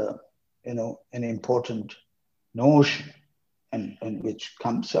an important notion, and which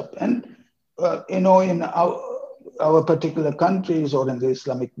comes up. And in our particular countries or in the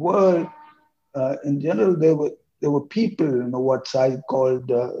Islamic world, in general, there were people, what Said called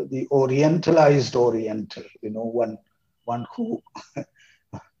the Orientalized Oriental, one who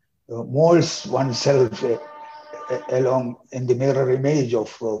molds oneself along in the mirror image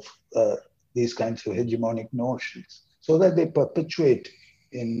of these kinds of hegemonic notions, so that they perpetuate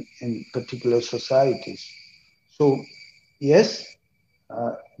in particular societies. So yes,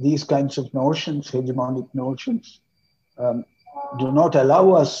 these kinds of notions, hegemonic notions, do not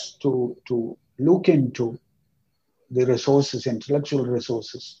allow us to look into the resources, intellectual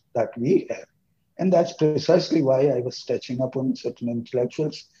resources that we have. And that's precisely why I was touching upon certain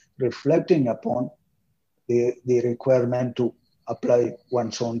intellectuals reflecting upon the requirement to apply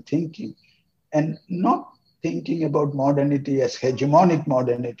one's own thinking, and not thinking about modernity as hegemonic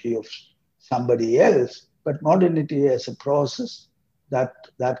modernity of somebody else, but modernity as a process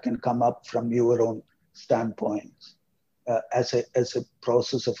that can come up from your own standpoints, as a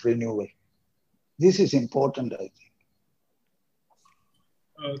process of renewal. This is important, I think.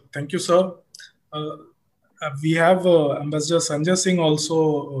 Thank you, sir. We have Ambassador Sanjay Singh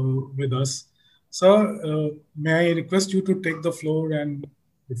also with us. Sir, may I request you to take the floor, and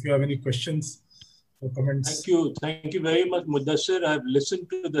if you have any questions or comments. Thank you very much, Mudassir. I've listened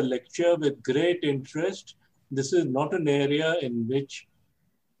to the lecture with great interest. This is not an area in which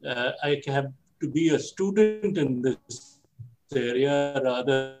I have to be a student in this area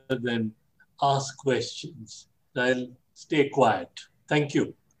rather than ask questions. I'll stay quiet. Thank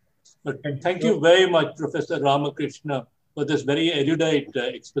you. But thank you very much, Professor Ramakrishna, for this very erudite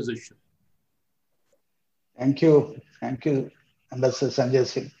exposition. Thank you. Thank you, Ambassador Sanjay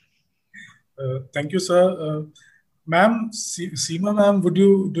Singh. Thank you, sir. Ma'am, Seema ma'am,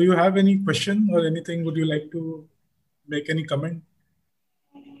 do you have any question or anything? Would you like to make any comment?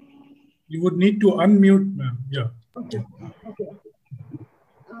 You would need to unmute, ma'am. Yeah. Okay.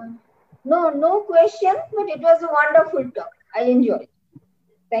 No questions, but it was a wonderful talk. I enjoyed.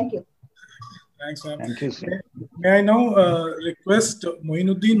 Thank you. Thanks, ma'am. Thank you, sir. May I now request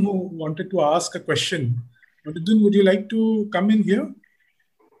Moinuddin, who wanted to ask a question. Moinuddin, would you like to come in here?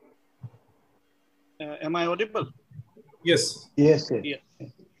 Am I audible? Yes. Yes, sir. Yeah.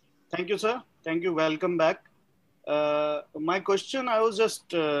 Thank you, sir. Thank you. Welcome back. My question, I was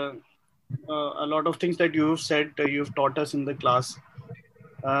just a lot of things that you've said, you've taught us in the class.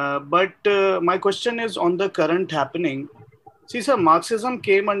 But my question is on the current happening. See, sir, Marxism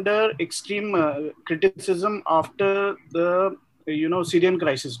came under extreme criticism after the, Syrian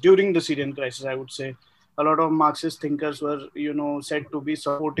crisis. During the Syrian crisis, I would say, a lot of Marxist thinkers were, said to be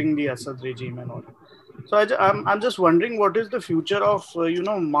supporting the Assad regime and all. So I'm just wondering, what is the future of,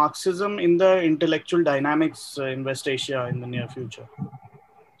 Marxism in the intellectual dynamics in West Asia in the near future?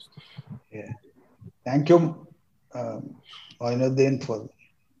 Yeah. Thank you, Moinuddin,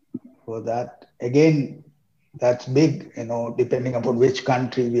 for that. Again, that's big, depending upon which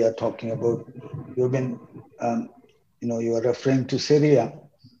country we are talking about. You've been, you are referring to Syria.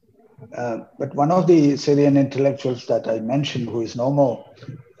 But one of the Syrian intellectuals that I mentioned, who is no more,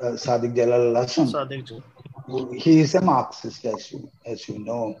 Sadiq Jalal al-Hasan, he is a Marxist, as you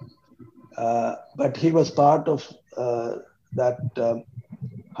know. But he was part of that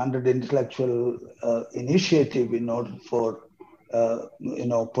 100 intellectual initiative in order for,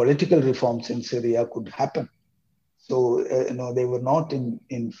 political reforms in Syria could happen. So, they were not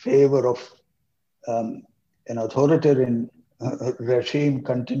in favor of an authoritarian regime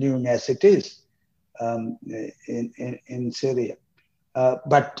continuing as it is in Syria.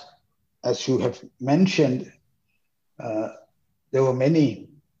 But as you have mentioned, there were many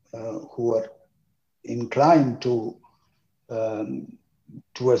who were inclined to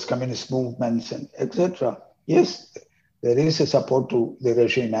towards communist movements and etc. Yes, there is a support to the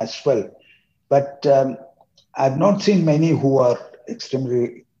regime as well. But I've not seen many who are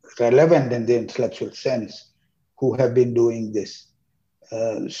extremely relevant in the intellectual sense who have been doing this.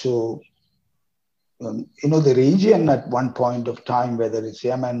 The region at one point of time, whether it's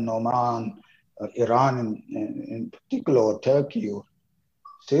Yemen, Oman, Iran in particular, or Turkey or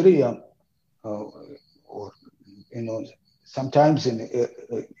Syria, or sometimes in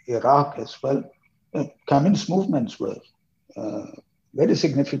Iraq as well, communist movements were very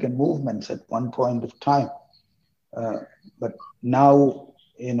significant movements at one point of time. But now,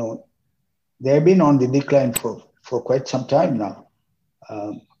 they've been on the decline for quite some time now.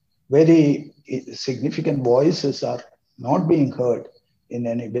 Very significant voices are not being heard in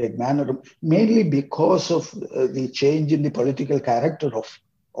any big manner, mainly because of the change in the political character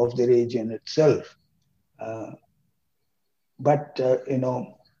of the region itself. But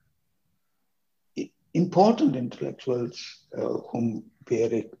important intellectuals whom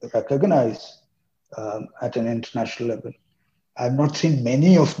we recognize at an international level, I've not seen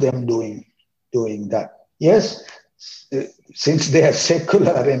many of them doing that. Yes, since they are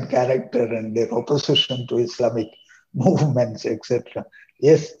secular in character and their opposition to Islamic movements, etc.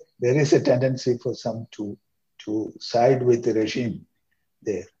 Yes, there is a tendency for some to side with the regime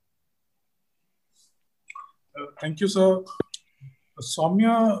there. Thank you, sir.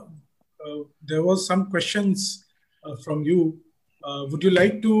 Soumya, there was some questions from you. Would you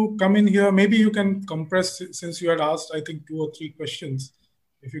like to come in here? Maybe you can compress, since you had asked, I think, 2 or 3 questions.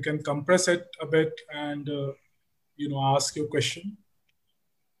 If you can compress it a bit and, ask your question.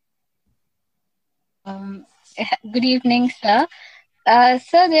 Good evening, sir.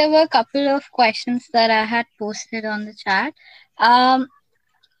 Sir, there were a couple of questions that I had posted on the chat.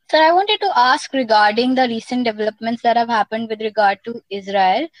 Sir, I wanted to ask regarding the recent developments that have happened with regard to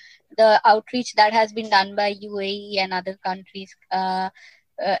Israel, the outreach that has been done by UAE and other countries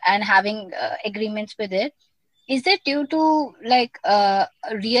and having agreements with it. Is it due to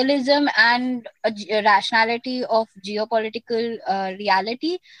realism and a rationality of geopolitical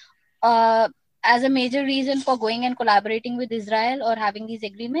reality as a major reason for going and collaborating with Israel or having these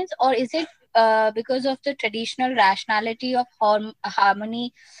agreements? Or is it because of the traditional rationality of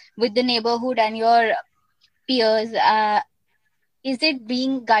harmony with the neighborhood and your peers? Is it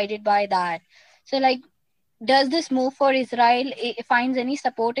being guided by that? So does this move for Israel finds any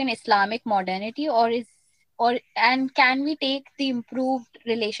support in Islamic modernity, and can we take the improved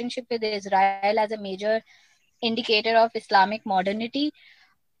relationship with Israel as a major indicator of Islamic modernity?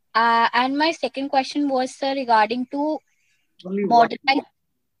 And my second question was, sir, regarding to modernize.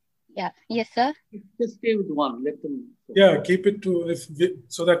 Yeah. Yes, sir. Just stay with one. Let them. Yeah, keep it to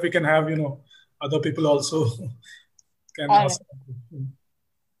so that we can have other people also can ask.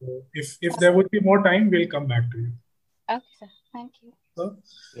 If there would be more time, we'll come back to you. Okay, sir. Thank you. Sir?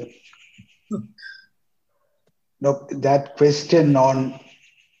 No, that question on,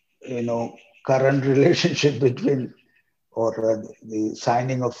 current relationship between or the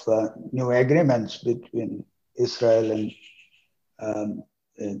signing of new agreements between Israel and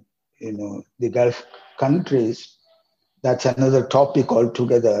the Gulf countries, that's another topic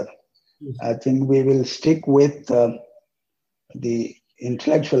altogether. I think we will stick with the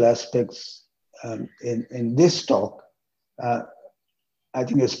intellectual aspects in this talk. I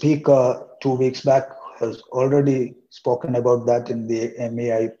think a speaker 2 weeks back has already spoken about that in the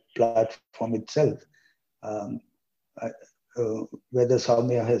MEI platform itself. Whether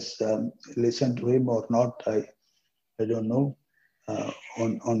Soumya has listened to him or not, I don't know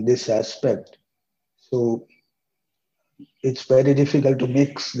on this aspect. So it's very difficult to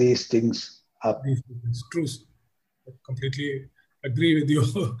mix these things up. It's true. I completely agree with your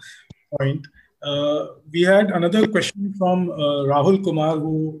point. We had another question from Rahul Kumar,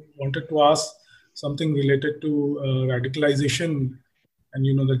 who wanted to ask something related to radicalization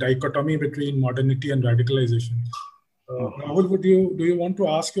and the dichotomy between modernity and radicalization. Rahul, do you want to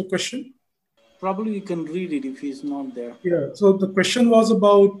ask your question? Probably you can read it if he's not there. Yeah. So the question was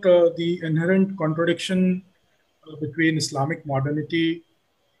about the inherent contradiction between Islamic modernity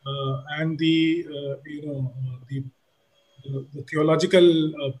and the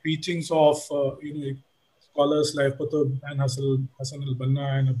theological preachings of scholars like Qutb and Hassan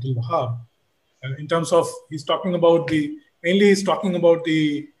al-Banna and Abdul Wahab. In terms of, he's talking about the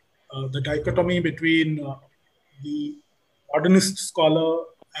dichotomy between the modernist scholar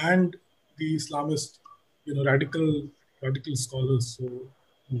and the Islamist, radical scholars. So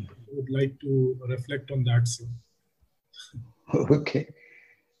I would like to reflect on that. So. Okay.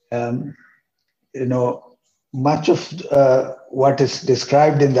 Much of what is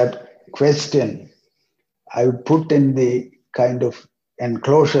described in that question, I would put in the kind of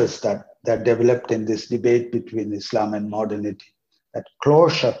enclosures that developed in this debate between Islam and modernity. That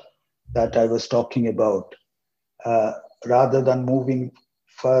closure that I was talking about, rather than moving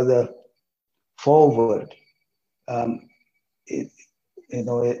further forward,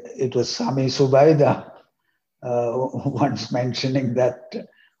 it was Sami Subaida once mentioning that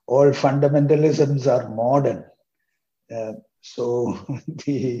all fundamentalisms are modern. So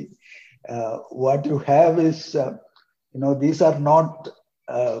what you have is, these are not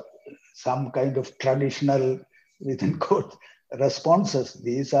some kind of traditional, within quote, responses.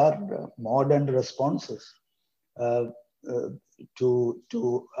 These are modern responses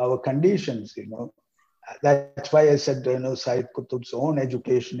to our conditions. That's why I said, Sayyid Qutb's own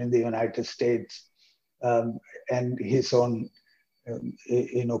education in the United States and his own,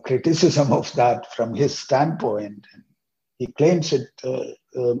 criticism of that from his standpoint. He claims it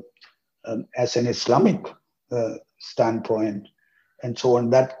as an Islamic standpoint, and so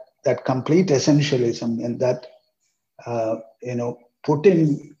on. That complete essentialism and that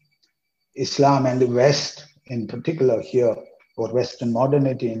putting Islam and the West in particular here, or Western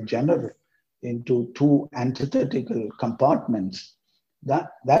modernity in general, into two antithetical compartments.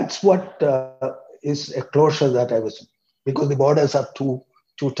 That's what is a closure that I was, because the borders are too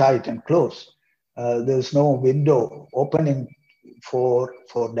tight and close. There's no window opening for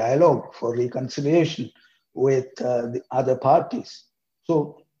dialogue, for reconciliation with the other parties.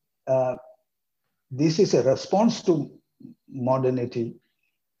 So this is a response to modernity,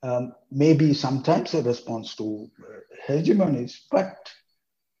 maybe sometimes a response to hegemonies, but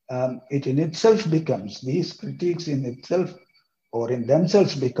it in itself becomes, these critiques in itself or in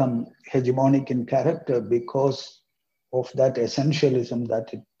themselves become hegemonic in character because of that essentialism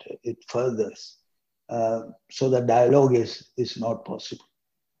that it furthers. So the dialogue is not possible.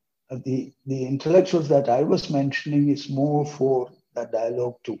 The intellectuals that I was mentioning is more for that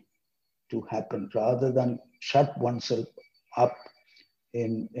dialogue to happen rather than shut oneself up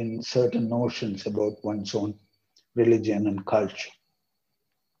in certain notions about one's own religion and culture.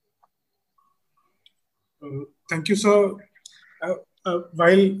 Thank you, sir.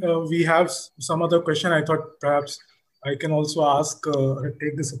 While we have some other question, I thought perhaps I can also ask,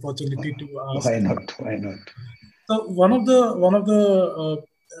 take this opportunity to ask. Why not? Why not? So one of the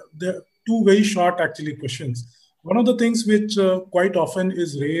two very short actually questions. One of the things which quite often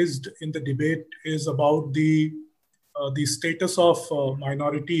is raised in the debate is about the status of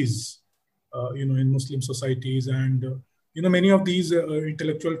minorities, in Muslim societies, and many of these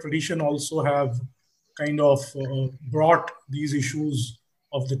intellectual tradition also have kind of brought these issues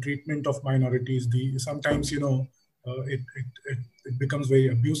of the treatment of minorities. Sometimes it becomes very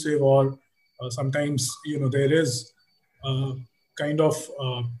abusive, or sometimes there is kind of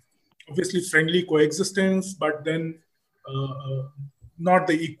obviously friendly coexistence, but then not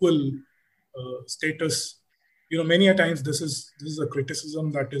the equal status. Many a times this is a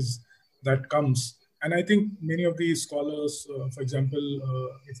criticism that comes. And I think many of these scholars, for example,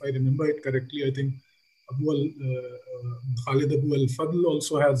 if I remember it correctly, I think Khalid Abu al-Fadl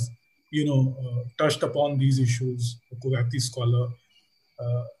also has, touched upon these issues, a Kuwaiti scholar.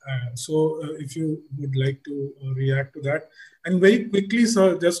 So if you would like to react to that. And very quickly,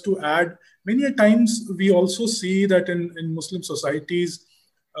 sir, just to add, many a times we also see that in Muslim societies,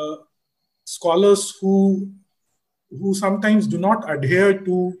 scholars who sometimes do not adhere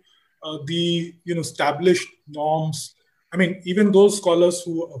to the established norms. I mean, even those scholars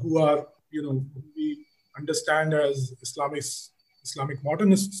who are we understand as Islamic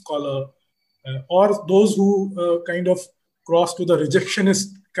modernist scholar, or those who kind of cross to the rejectionist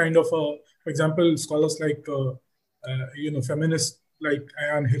kind of, for example, scholars like feminists like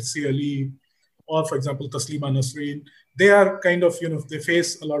Ayan Hirsi Ali, or for example Taslima Nasreen. They are kind of they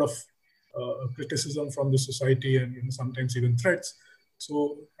face a lot of criticism from the society and sometimes even threats.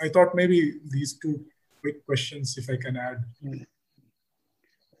 So I thought maybe these two quick questions, if I can add.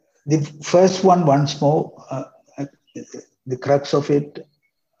 The first one, once more, the crux of it,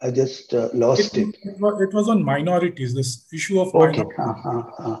 I just lost it. It was on minorities, this issue of okay.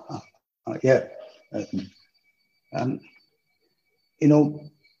 minorities. Yeah.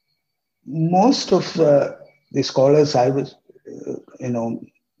 Most of the scholars I was,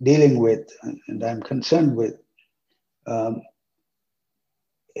 dealing with and I'm concerned with,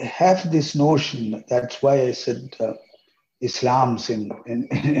 have this notion. That's why I said Islam's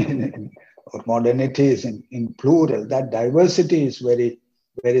or modernity is in plural. That diversity is very,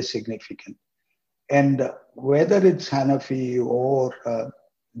 very significant. And whether it's Hanafi or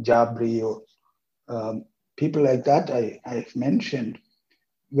Jabri or people like that I've mentioned,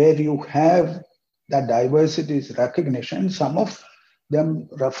 where you have that diversity is recognition. Some of them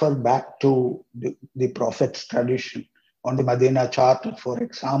refer back to the Prophet's tradition on the Medina Charter, for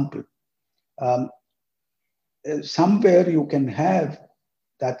example. Somewhere you can have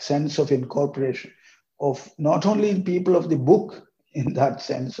that sense of incorporation of not only people of the book in that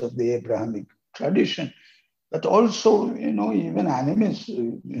sense of the Abrahamic tradition, but also, even animists,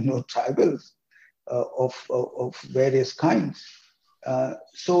 tribals of various kinds.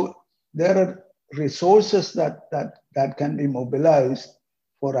 So there are resources that can be mobilized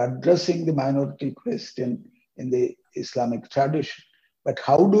for addressing the minority question in the Islamic tradition. But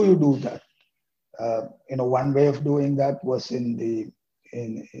how do you do that? One way of doing that was in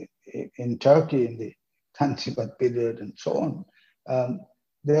Turkey in the Tanzimat period and so on.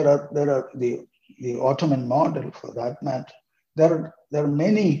 There are the Ottoman model, for that matter. There are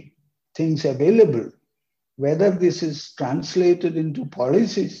many things available. Whether this is translated into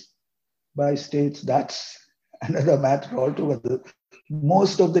policies by states, that's another matter altogether.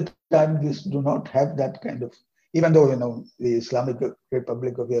 Most of the time, these do not have that kind of, even though, the Islamic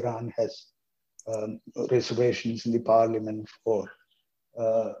Republic of Iran has reservations in the parliament for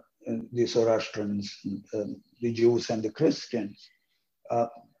the Zoroastrians, the Jews and the Christians.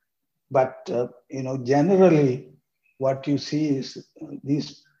 But generally, what you see is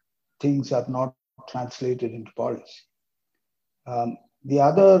these things are not translated into policy. The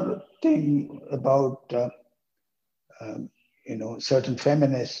other thing about certain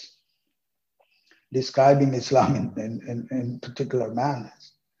feminists describing Islam in particular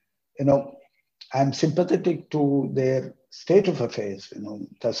manners, I'm sympathetic to their state of affairs.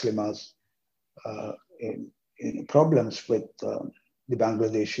 Taslima's problems with the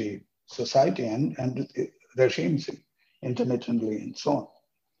Bangladeshi society and regimes intermittently and so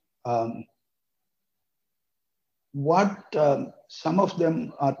on. What some of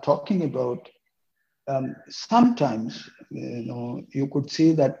them are talking about, sometimes, you could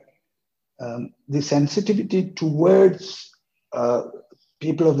see that the sensitivity towards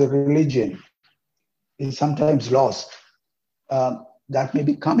people of the religion is sometimes lost. That may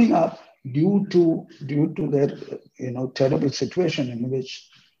be coming up due to their terrible situation in which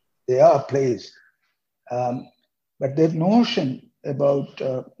they are placed. But their notion about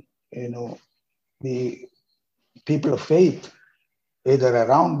the people of faith, either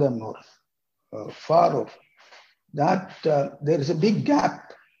around them or far off, that there is a big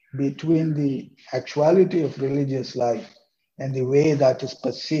gap between the actuality of religious life and the way that is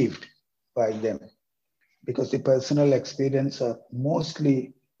perceived by them, because the personal experience are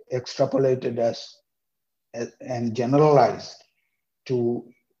mostly extrapolated and generalized to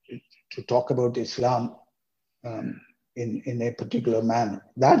talk about Islam in a particular manner.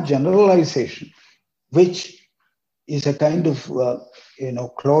 That generalization, which is a kind of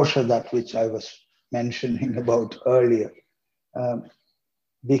closure, that which I was mentioning about earlier,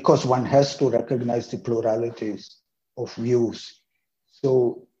 because one has to recognize the pluralities of views.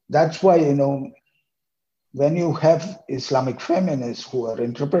 So that's why, when you have Islamic feminists who are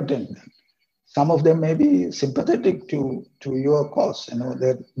interpreting them, some of them may be sympathetic to your cause.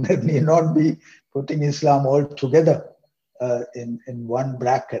 They may not be putting Islam all together in one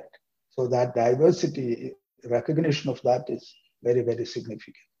bracket. So that diversity, recognition of that is very, very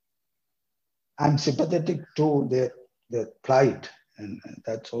significant. I'm sympathetic to their plight, and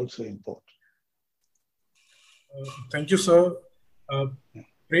that's also important. Thank you, sir.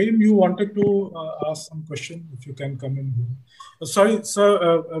 Prem, you wanted to ask some question, if you can come in. Sorry,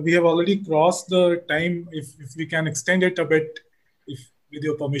 sir, we have already crossed the time. If we can extend it a bit, with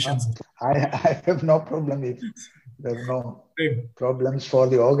your permission. I have no problem if there are no problems for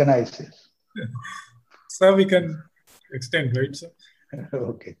the organizers. Sir, we can extend, right, sir?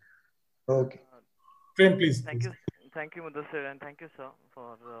 Okay. Prem, please. Thank you, Mudassir, and thank you, sir,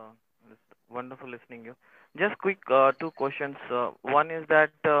 for wonderful listening you. Just quick two questions. One is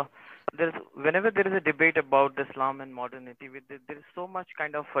that whenever there is a debate about Islam and modernity, there is so much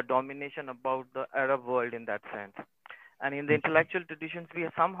kind of a domination about the Arab world in that sense. And in the intellectual traditions, we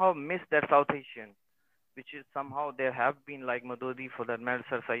have somehow missed that South Asian, which is somehow there have been like Madodi, for that matter,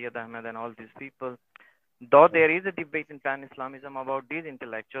 Sir Syed Ahmed and all these people. Though there is a debate in Pan-Islamism about these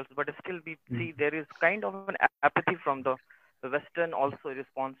intellectuals, but still we see there is kind of an apathy from the Western also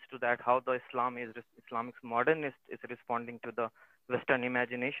response to that, how the Islamic modernist is responding to the Western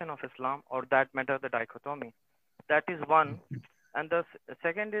imagination of Islam, or that matter, the dichotomy. That is one. And the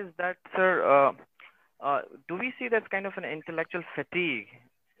second is that, sir, do we see that kind of an intellectual fatigue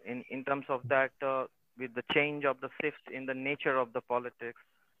in terms of that with the change of the shift in the nature of the politics,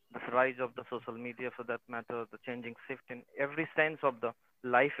 the rise of the social media for that matter, the changing shift in every sense of the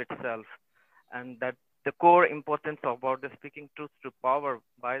life itself, and that the core importance about the speaking truth to power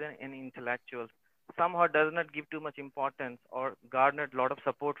by any intellectuals somehow does not give too much importance or garnered a lot of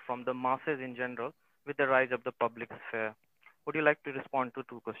support from the masses in general with the rise of the public sphere. Would you like to respond to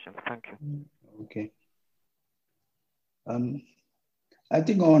two questions? Thank you. Okay. I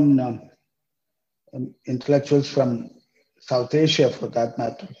think on intellectuals from South Asia, for that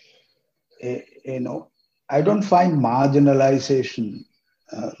matter, I don't find marginalization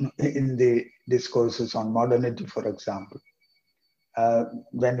in the discourses on modernity, for example.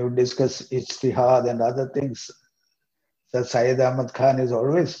 When you discuss ijtihad and other things, Sir Syed Ahmad Khan is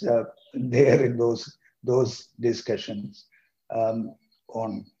always there in those discussions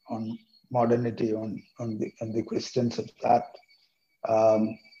on modernity, on the questions of that.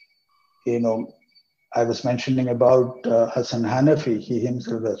 I was mentioning about Hassan Hanafi. He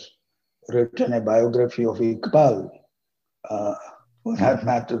himself has written a biography of Iqbal. For that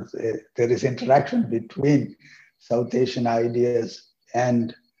matter, there is interaction between South Asian ideas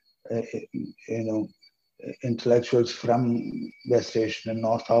and intellectuals from West Asian and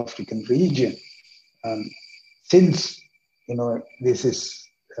North African region. Since this is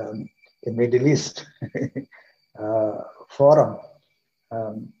a Middle East forum,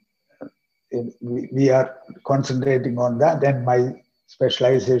 we are concentrating on that, and my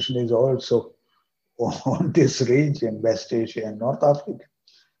specialization is also on this region, West Asia and North Africa.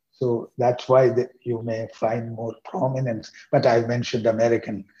 So that's why you may find more prominence. But I mentioned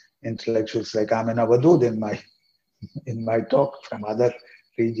American intellectuals like Amina Wadud in my talk from other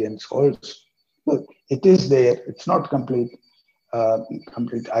regions also. But it is there. It's not complete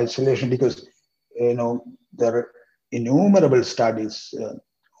isolation, because there are innumerable studies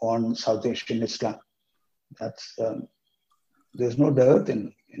on South Asian Islam. That's there's no dearth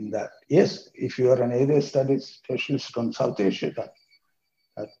in that. Yes, if you are an area studies specialist on South Asia, that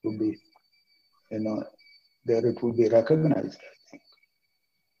would be, there it would be recognized, I think.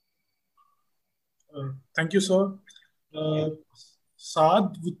 Thank you, sir.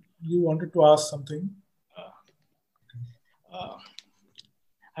 Saad, you wanted to ask something?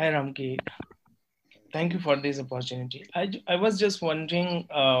 Hi, Ramki. Thank you for this opportunity. I was just wondering,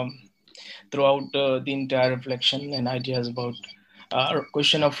 throughout the entire reflection and ideas about a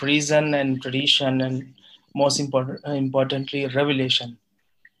question of reason and tradition, and most importantly, revelation.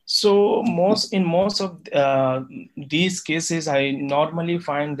 So in most of these cases, I normally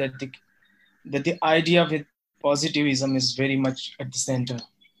find that the idea with positivism is very much at the center.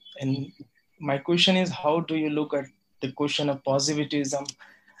 And my question is, how do you look at the question of positivism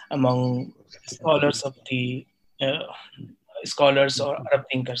among scholars of the scholars or Arab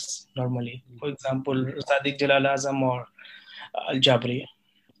thinkers normally? For example, Sadiq Jalal Azam or Al-Jabri.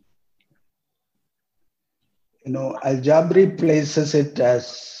 Al-Jabri places it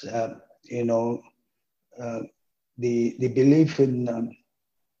as, the belief in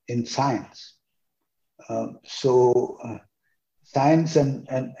in science. So science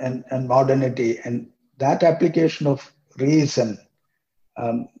and modernity, and that application of reason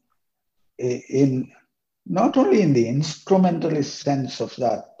in not only in the instrumentalist sense of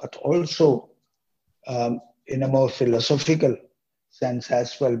that, but also in a more philosophical sense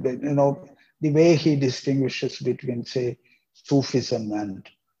as well. But, the way he distinguishes between, say, Sufism and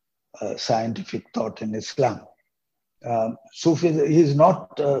scientific thought in Islam. Sufism, he's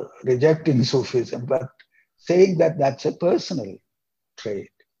not rejecting Sufism, but saying that that's a personal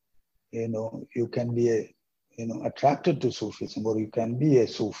trait. You can be attracted to Sufism, or you can be a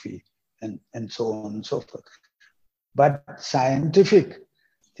Sufi, and so on and so forth. But scientific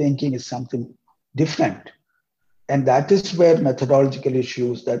thinking is something different. And that is where methodological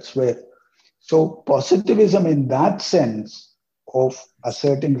issues, so positivism in that sense of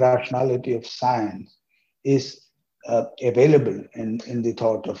asserting rationality of science is available in the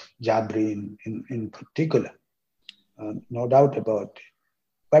thought of Jabri in particular, no doubt about it.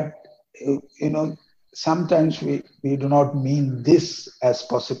 But, sometimes we do not mean this as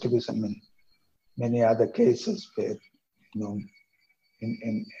positivism in many other cases where,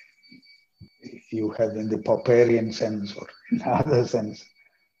 you have in the Popperian sense or in other sense.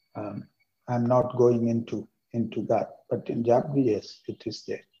 I'm not going into that, but in Jabri, yes, it is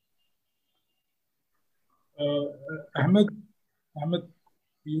there. Ahmed,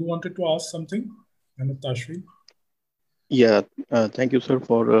 you wanted to ask something? Ahmed Tashri? Yeah, thank you, sir,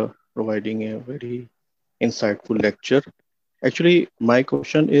 for providing a very insightful lecture. Actually, my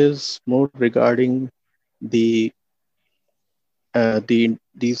question is more regarding these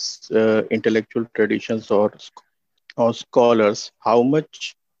intellectual traditions or scholars. How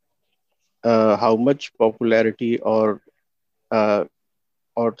much popularity or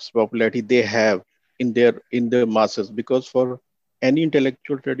popularity they have in their masses? Because for any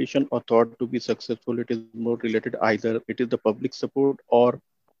intellectual tradition or thought to be successful, it is more related, either it is the public support or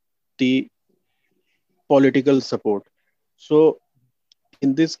the political support. So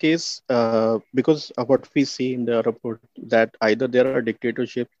in this case, because of what we see in the report, that either there are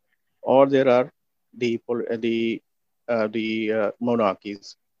dictatorships or there are the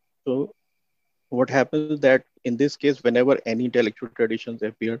monarchies. So what happens that in this case, whenever any intellectual traditions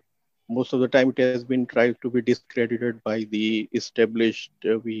appear, most of the time it has been tried to be discredited by the established,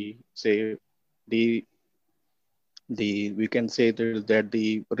 we can say that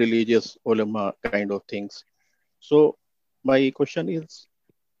the religious ulama kind of things. So my question is,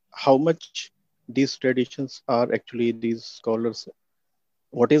 how much these traditions are actually these scholars,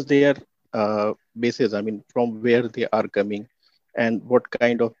 what is their basis? I mean, from where they are coming, and what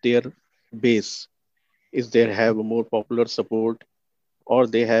kind of their base is there? Have a more popular support, or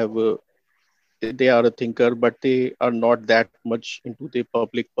they have they are a thinker, but they are not that much into the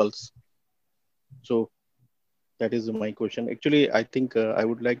public pulse. So that is my question. Actually, I think I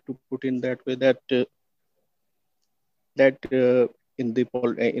would like to put in that way that in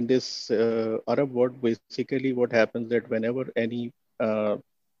this Arab world, basically what happens that whenever any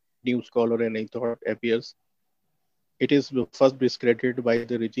new scholar and any thought appears, it is first discredited by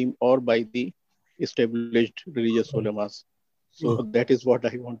the regime or by the established religious ulamas. So that is what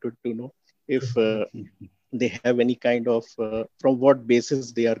I wanted to know, if they have any kind of, from what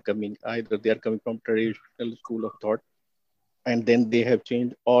basis they are coming. Either they are coming from traditional school of thought and then they have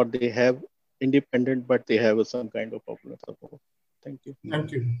changed, or they have independent, but they have some kind of popular support. Thank you.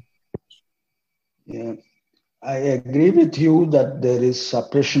 Thank you. Yeah, I agree with you that there is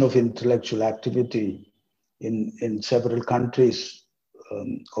suppression of intellectual activity in several countries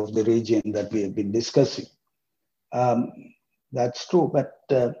of the region that we have been discussing. That's true, but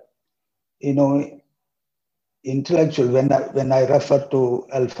intellectual, when I refer to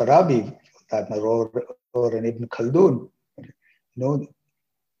Al-Farabi or an Ibn Khaldun,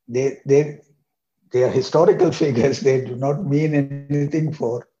 they are historical figures. They do not mean anything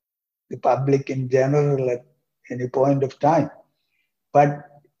for the public in general at any point of time. But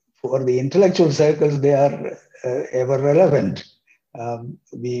for the intellectual circles, they are ever relevant.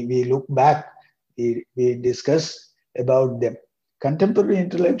 We look back, we discuss about them. Contemporary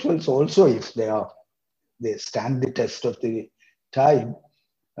intellectuals also, if they stand the test of the time,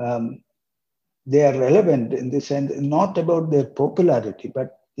 they are relevant in the sense, not about their popularity,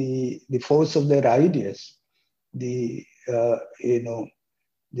 but the force of their ideas, the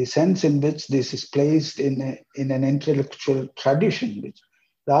sense in which this is placed in an intellectual tradition, which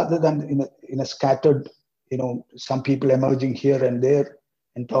rather than in a scattered, some people emerging here and there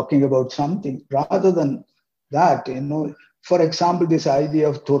and talking about something, rather than that, for example, this idea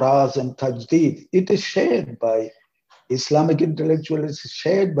of Turas and Tajdeed, it is shared by Islamic intellectual is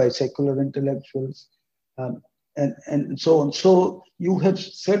shared by secular intellectuals, and so on. So you have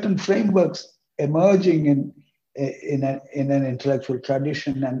certain frameworks emerging in an intellectual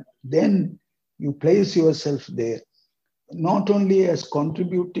tradition, and then you place yourself there, not only as a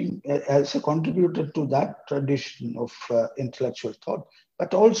contributor to that tradition of intellectual thought,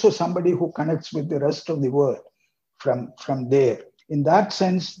 but also somebody who connects with the rest of the world from there. In that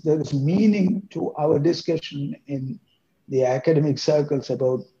sense, there is meaning to our discussion in the academic circles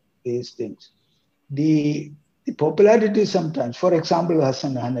about these things. The popularity sometimes, for example,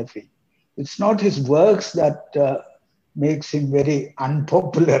 Hassan Hanafi, it's not his works that makes him very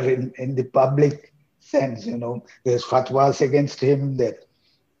unpopular in the public sense. You know, there's fatwas against him. That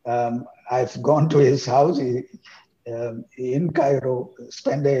I've gone to his house in Cairo,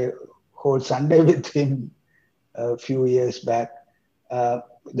 spent a whole Sunday with him a few years back.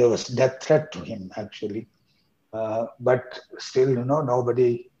 There was death threat to him, actually. But still, you know,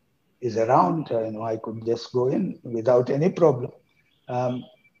 nobody is around. You know, I could just go in without any problem.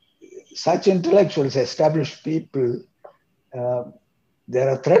 Such intellectuals, established people, there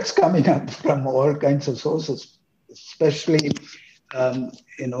are threats coming up from all kinds of sources, especially,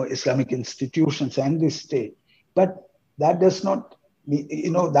 you know, Islamic institutions and the state. But that does not,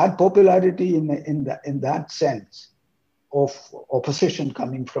 you know, that popularity in that sense of opposition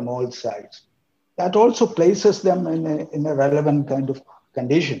coming from all sides, that also places them in a relevant kind of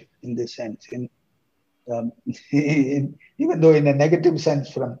condition in this sense, even though in a negative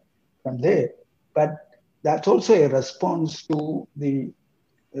sense from there. But that's also a response to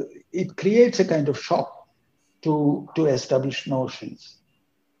it creates a kind of shock to established notions.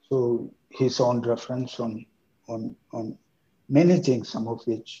 So his own reference on many things, some of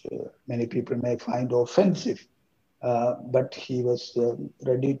which many people may find offensive, but he was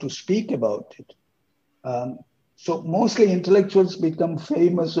ready to speak about it. So mostly intellectuals become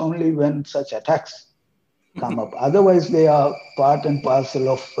famous only when such attacks come up. Otherwise, they are part and parcel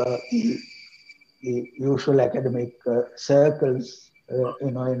of the usual academic circles.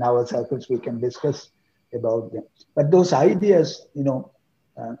 You know, in our circles, we can discuss about them. But those ideas, you know,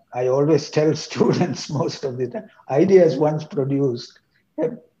 I always tell students most of the time, ideas once produced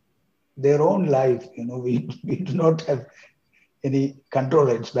have their own life. You know, we do not have any control.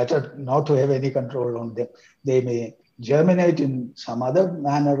 It's better not to have any control on them. They may germinate in some other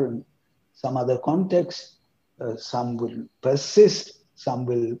manner, in some other context. Some will persist, some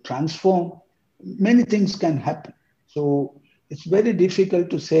will transform. Many things can happen. So it's very difficult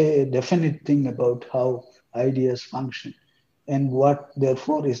to say a definite thing about how ideas function and what,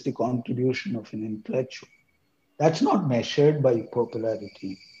 therefore, is the contribution of an intellectual. That's not measured by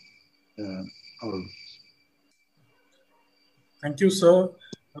popularity always. Thank you, sir.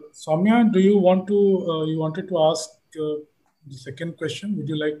 Soumya, do you want to, you wanted to ask the second question? Would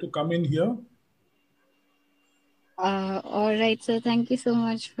you like to come in here? All right, so thank you so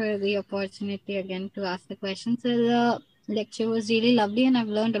much for the opportunity again to ask the question. So the lecture was really lovely and I've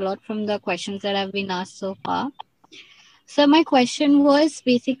learned a lot from the questions that have been asked so far. So my question was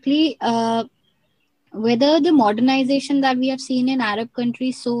basically whether the modernization that we have seen in Arab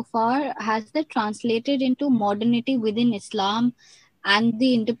countries so far, has that translated into modernity within Islam and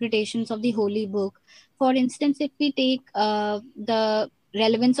the interpretations of the Holy Book? For instance, if we take the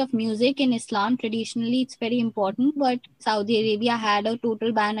relevance of music in Islam, traditionally it's very important, but Saudi Arabia had a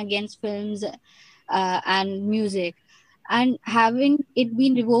total ban against films and music. And having it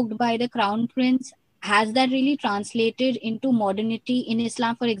been revoked by the Crown Prince, has that really translated into modernity in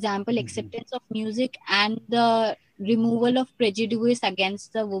Islam? For example, acceptance of music and the removal of prejudice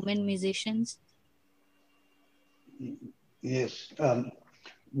against the women musicians? Yes.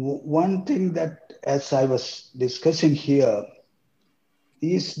 One thing that, as I was discussing here,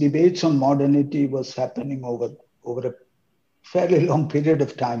 these debates on modernity was happening over a fairly long period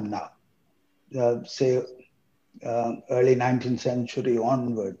of time now, say early 19th century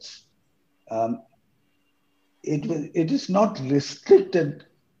onwards. It is not restricted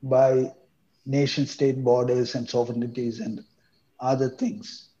by nation-state borders and sovereignties and other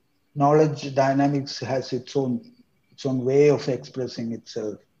things. Knowledge dynamics has its own way of expressing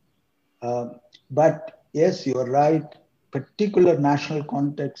itself. But yes, you're right. Particular national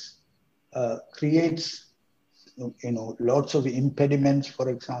context creates, lots of impediments, for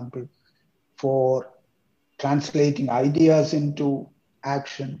example, for translating ideas into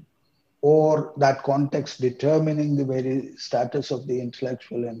action, or that context determining the very status of the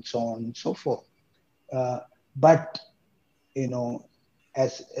intellectual and so on and so forth. But,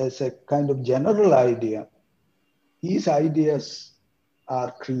 as a kind of general idea, these ideas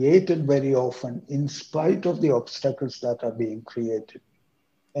are created very often in spite of the obstacles that are being created.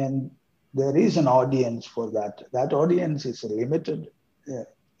 And there is an audience for that. That audience is a limited,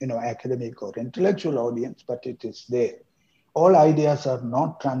 academic or intellectual audience, but it is there. All ideas are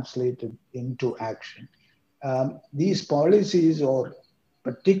not translated into action. These policies or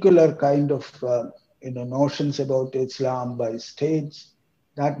particular kind of notions about Islam by states,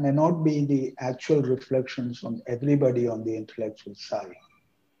 that may not be the actual reflections on everybody on the intellectual side.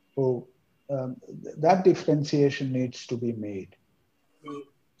 So that differentiation needs to be made.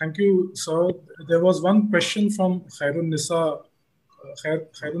 Thank you, sir. There was one question from Khairun Nisa.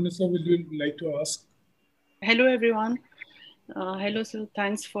 Khairun Nisa, will you like to ask? Hello, everyone. Hello, sir.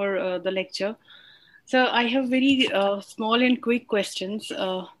 Thanks for the lecture. So I have very small and quick questions.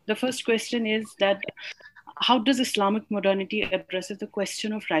 The first question is that how does Islamic modernity addresses the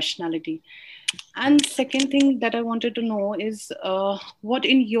question of rationality? And second thing that I wanted to know is what,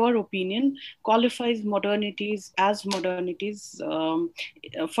 in your opinion, qualifies modernities as modernities?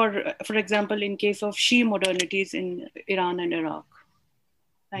 For example, in case of Shia modernities in Iran and Iraq.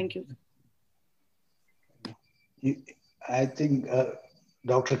 Thank you. I think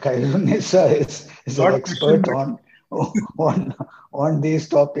Dr. Khairun Nisa is an expert on these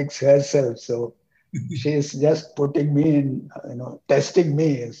topics herself. So she's just putting me in, testing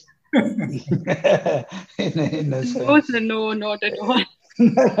me in a sense. No, sir, no, not at all.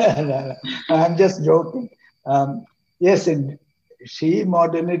 No, I'm just joking. Yes, in Shia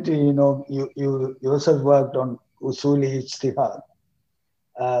modernity, you yourself worked on Usuli Ijtihad.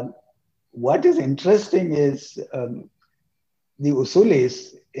 What is interesting is the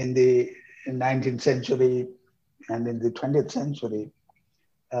Usulis in the 19th century and in the 20th century,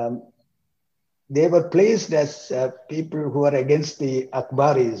 they were placed as people who are against the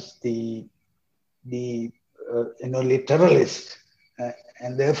Akbaris, the literalist,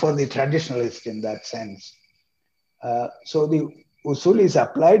 and therefore the traditionalist in that sense. So the Usulis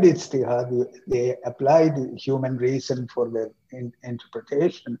applied Ijtihad, they applied human reason for their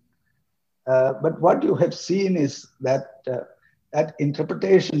interpretation. But what you have seen is that that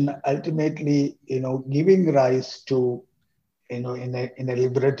interpretation ultimately, giving rise to, in a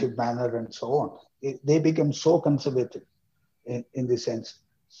liberative manner and so on, they become so conservative in this sense.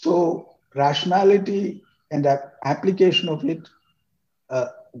 So rationality and application of it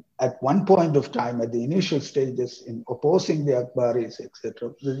at one point of time, at the initial stages in opposing the Akbaris,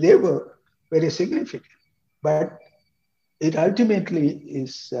 etc., they were very significant. But it ultimately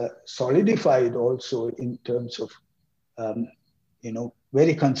is solidified also in terms of,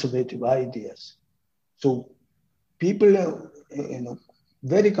 very conservative ideas. So people,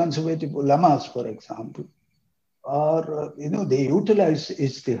 very conservative ulamas, for example, are, they utilize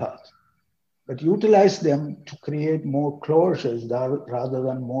ijtihad, but utilize them to create more closures rather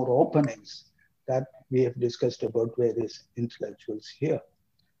than more openings that we have discussed about various intellectuals here.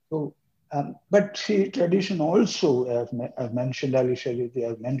 So, but Shia tradition also, I've mentioned Ali Shariti,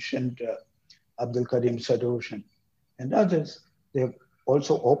 I've mentioned Abdul Karim Sadoshan and others. They've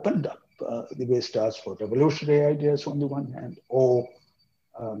also opened up the vistas for revolutionary ideas on the one hand, or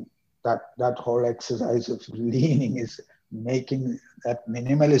that whole exercise of leaning is making that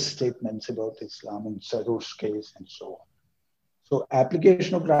minimalist statements about Islam in Sadh's case and so on. So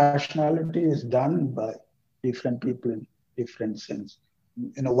application of rationality is done by different people in different sense.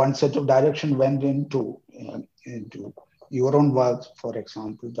 One set of direction went into your own work, for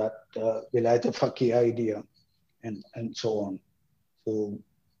example, that Vilayat Faqih idea and so on. So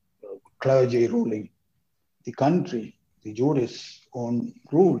clergy ruling the country, the jurists own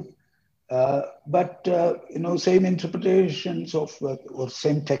rule. But same interpretations of or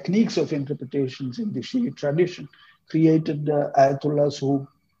same techniques of interpretations in the Shia tradition created ayatollahs who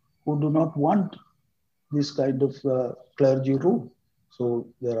do not want this kind of clergy rule. So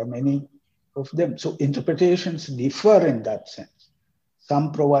there are many of them. So interpretations differ in that sense.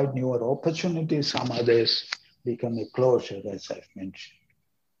 Some provide newer opportunities, some others become a closure, as I've mentioned.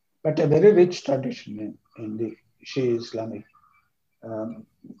 But a very rich tradition in the Shia Islamic,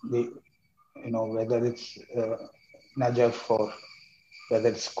 whether it's Najaf or whether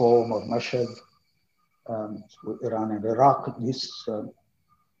it's Qom or Mashhad, Iran and Iraq, this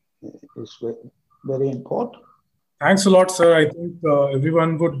is very important. Thanks a lot, sir. I think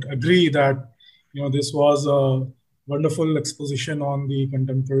everyone would agree that this was a wonderful exposition on the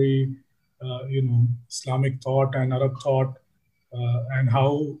contemporary, Islamic thought and Arab thought, and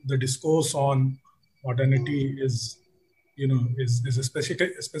how the discourse on modernity is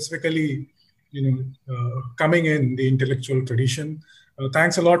specifically coming in the intellectual tradition.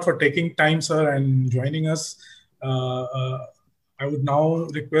 Thanks a lot for taking time, sir, and joining us. I would now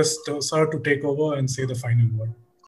request Sir to take over and say the final word.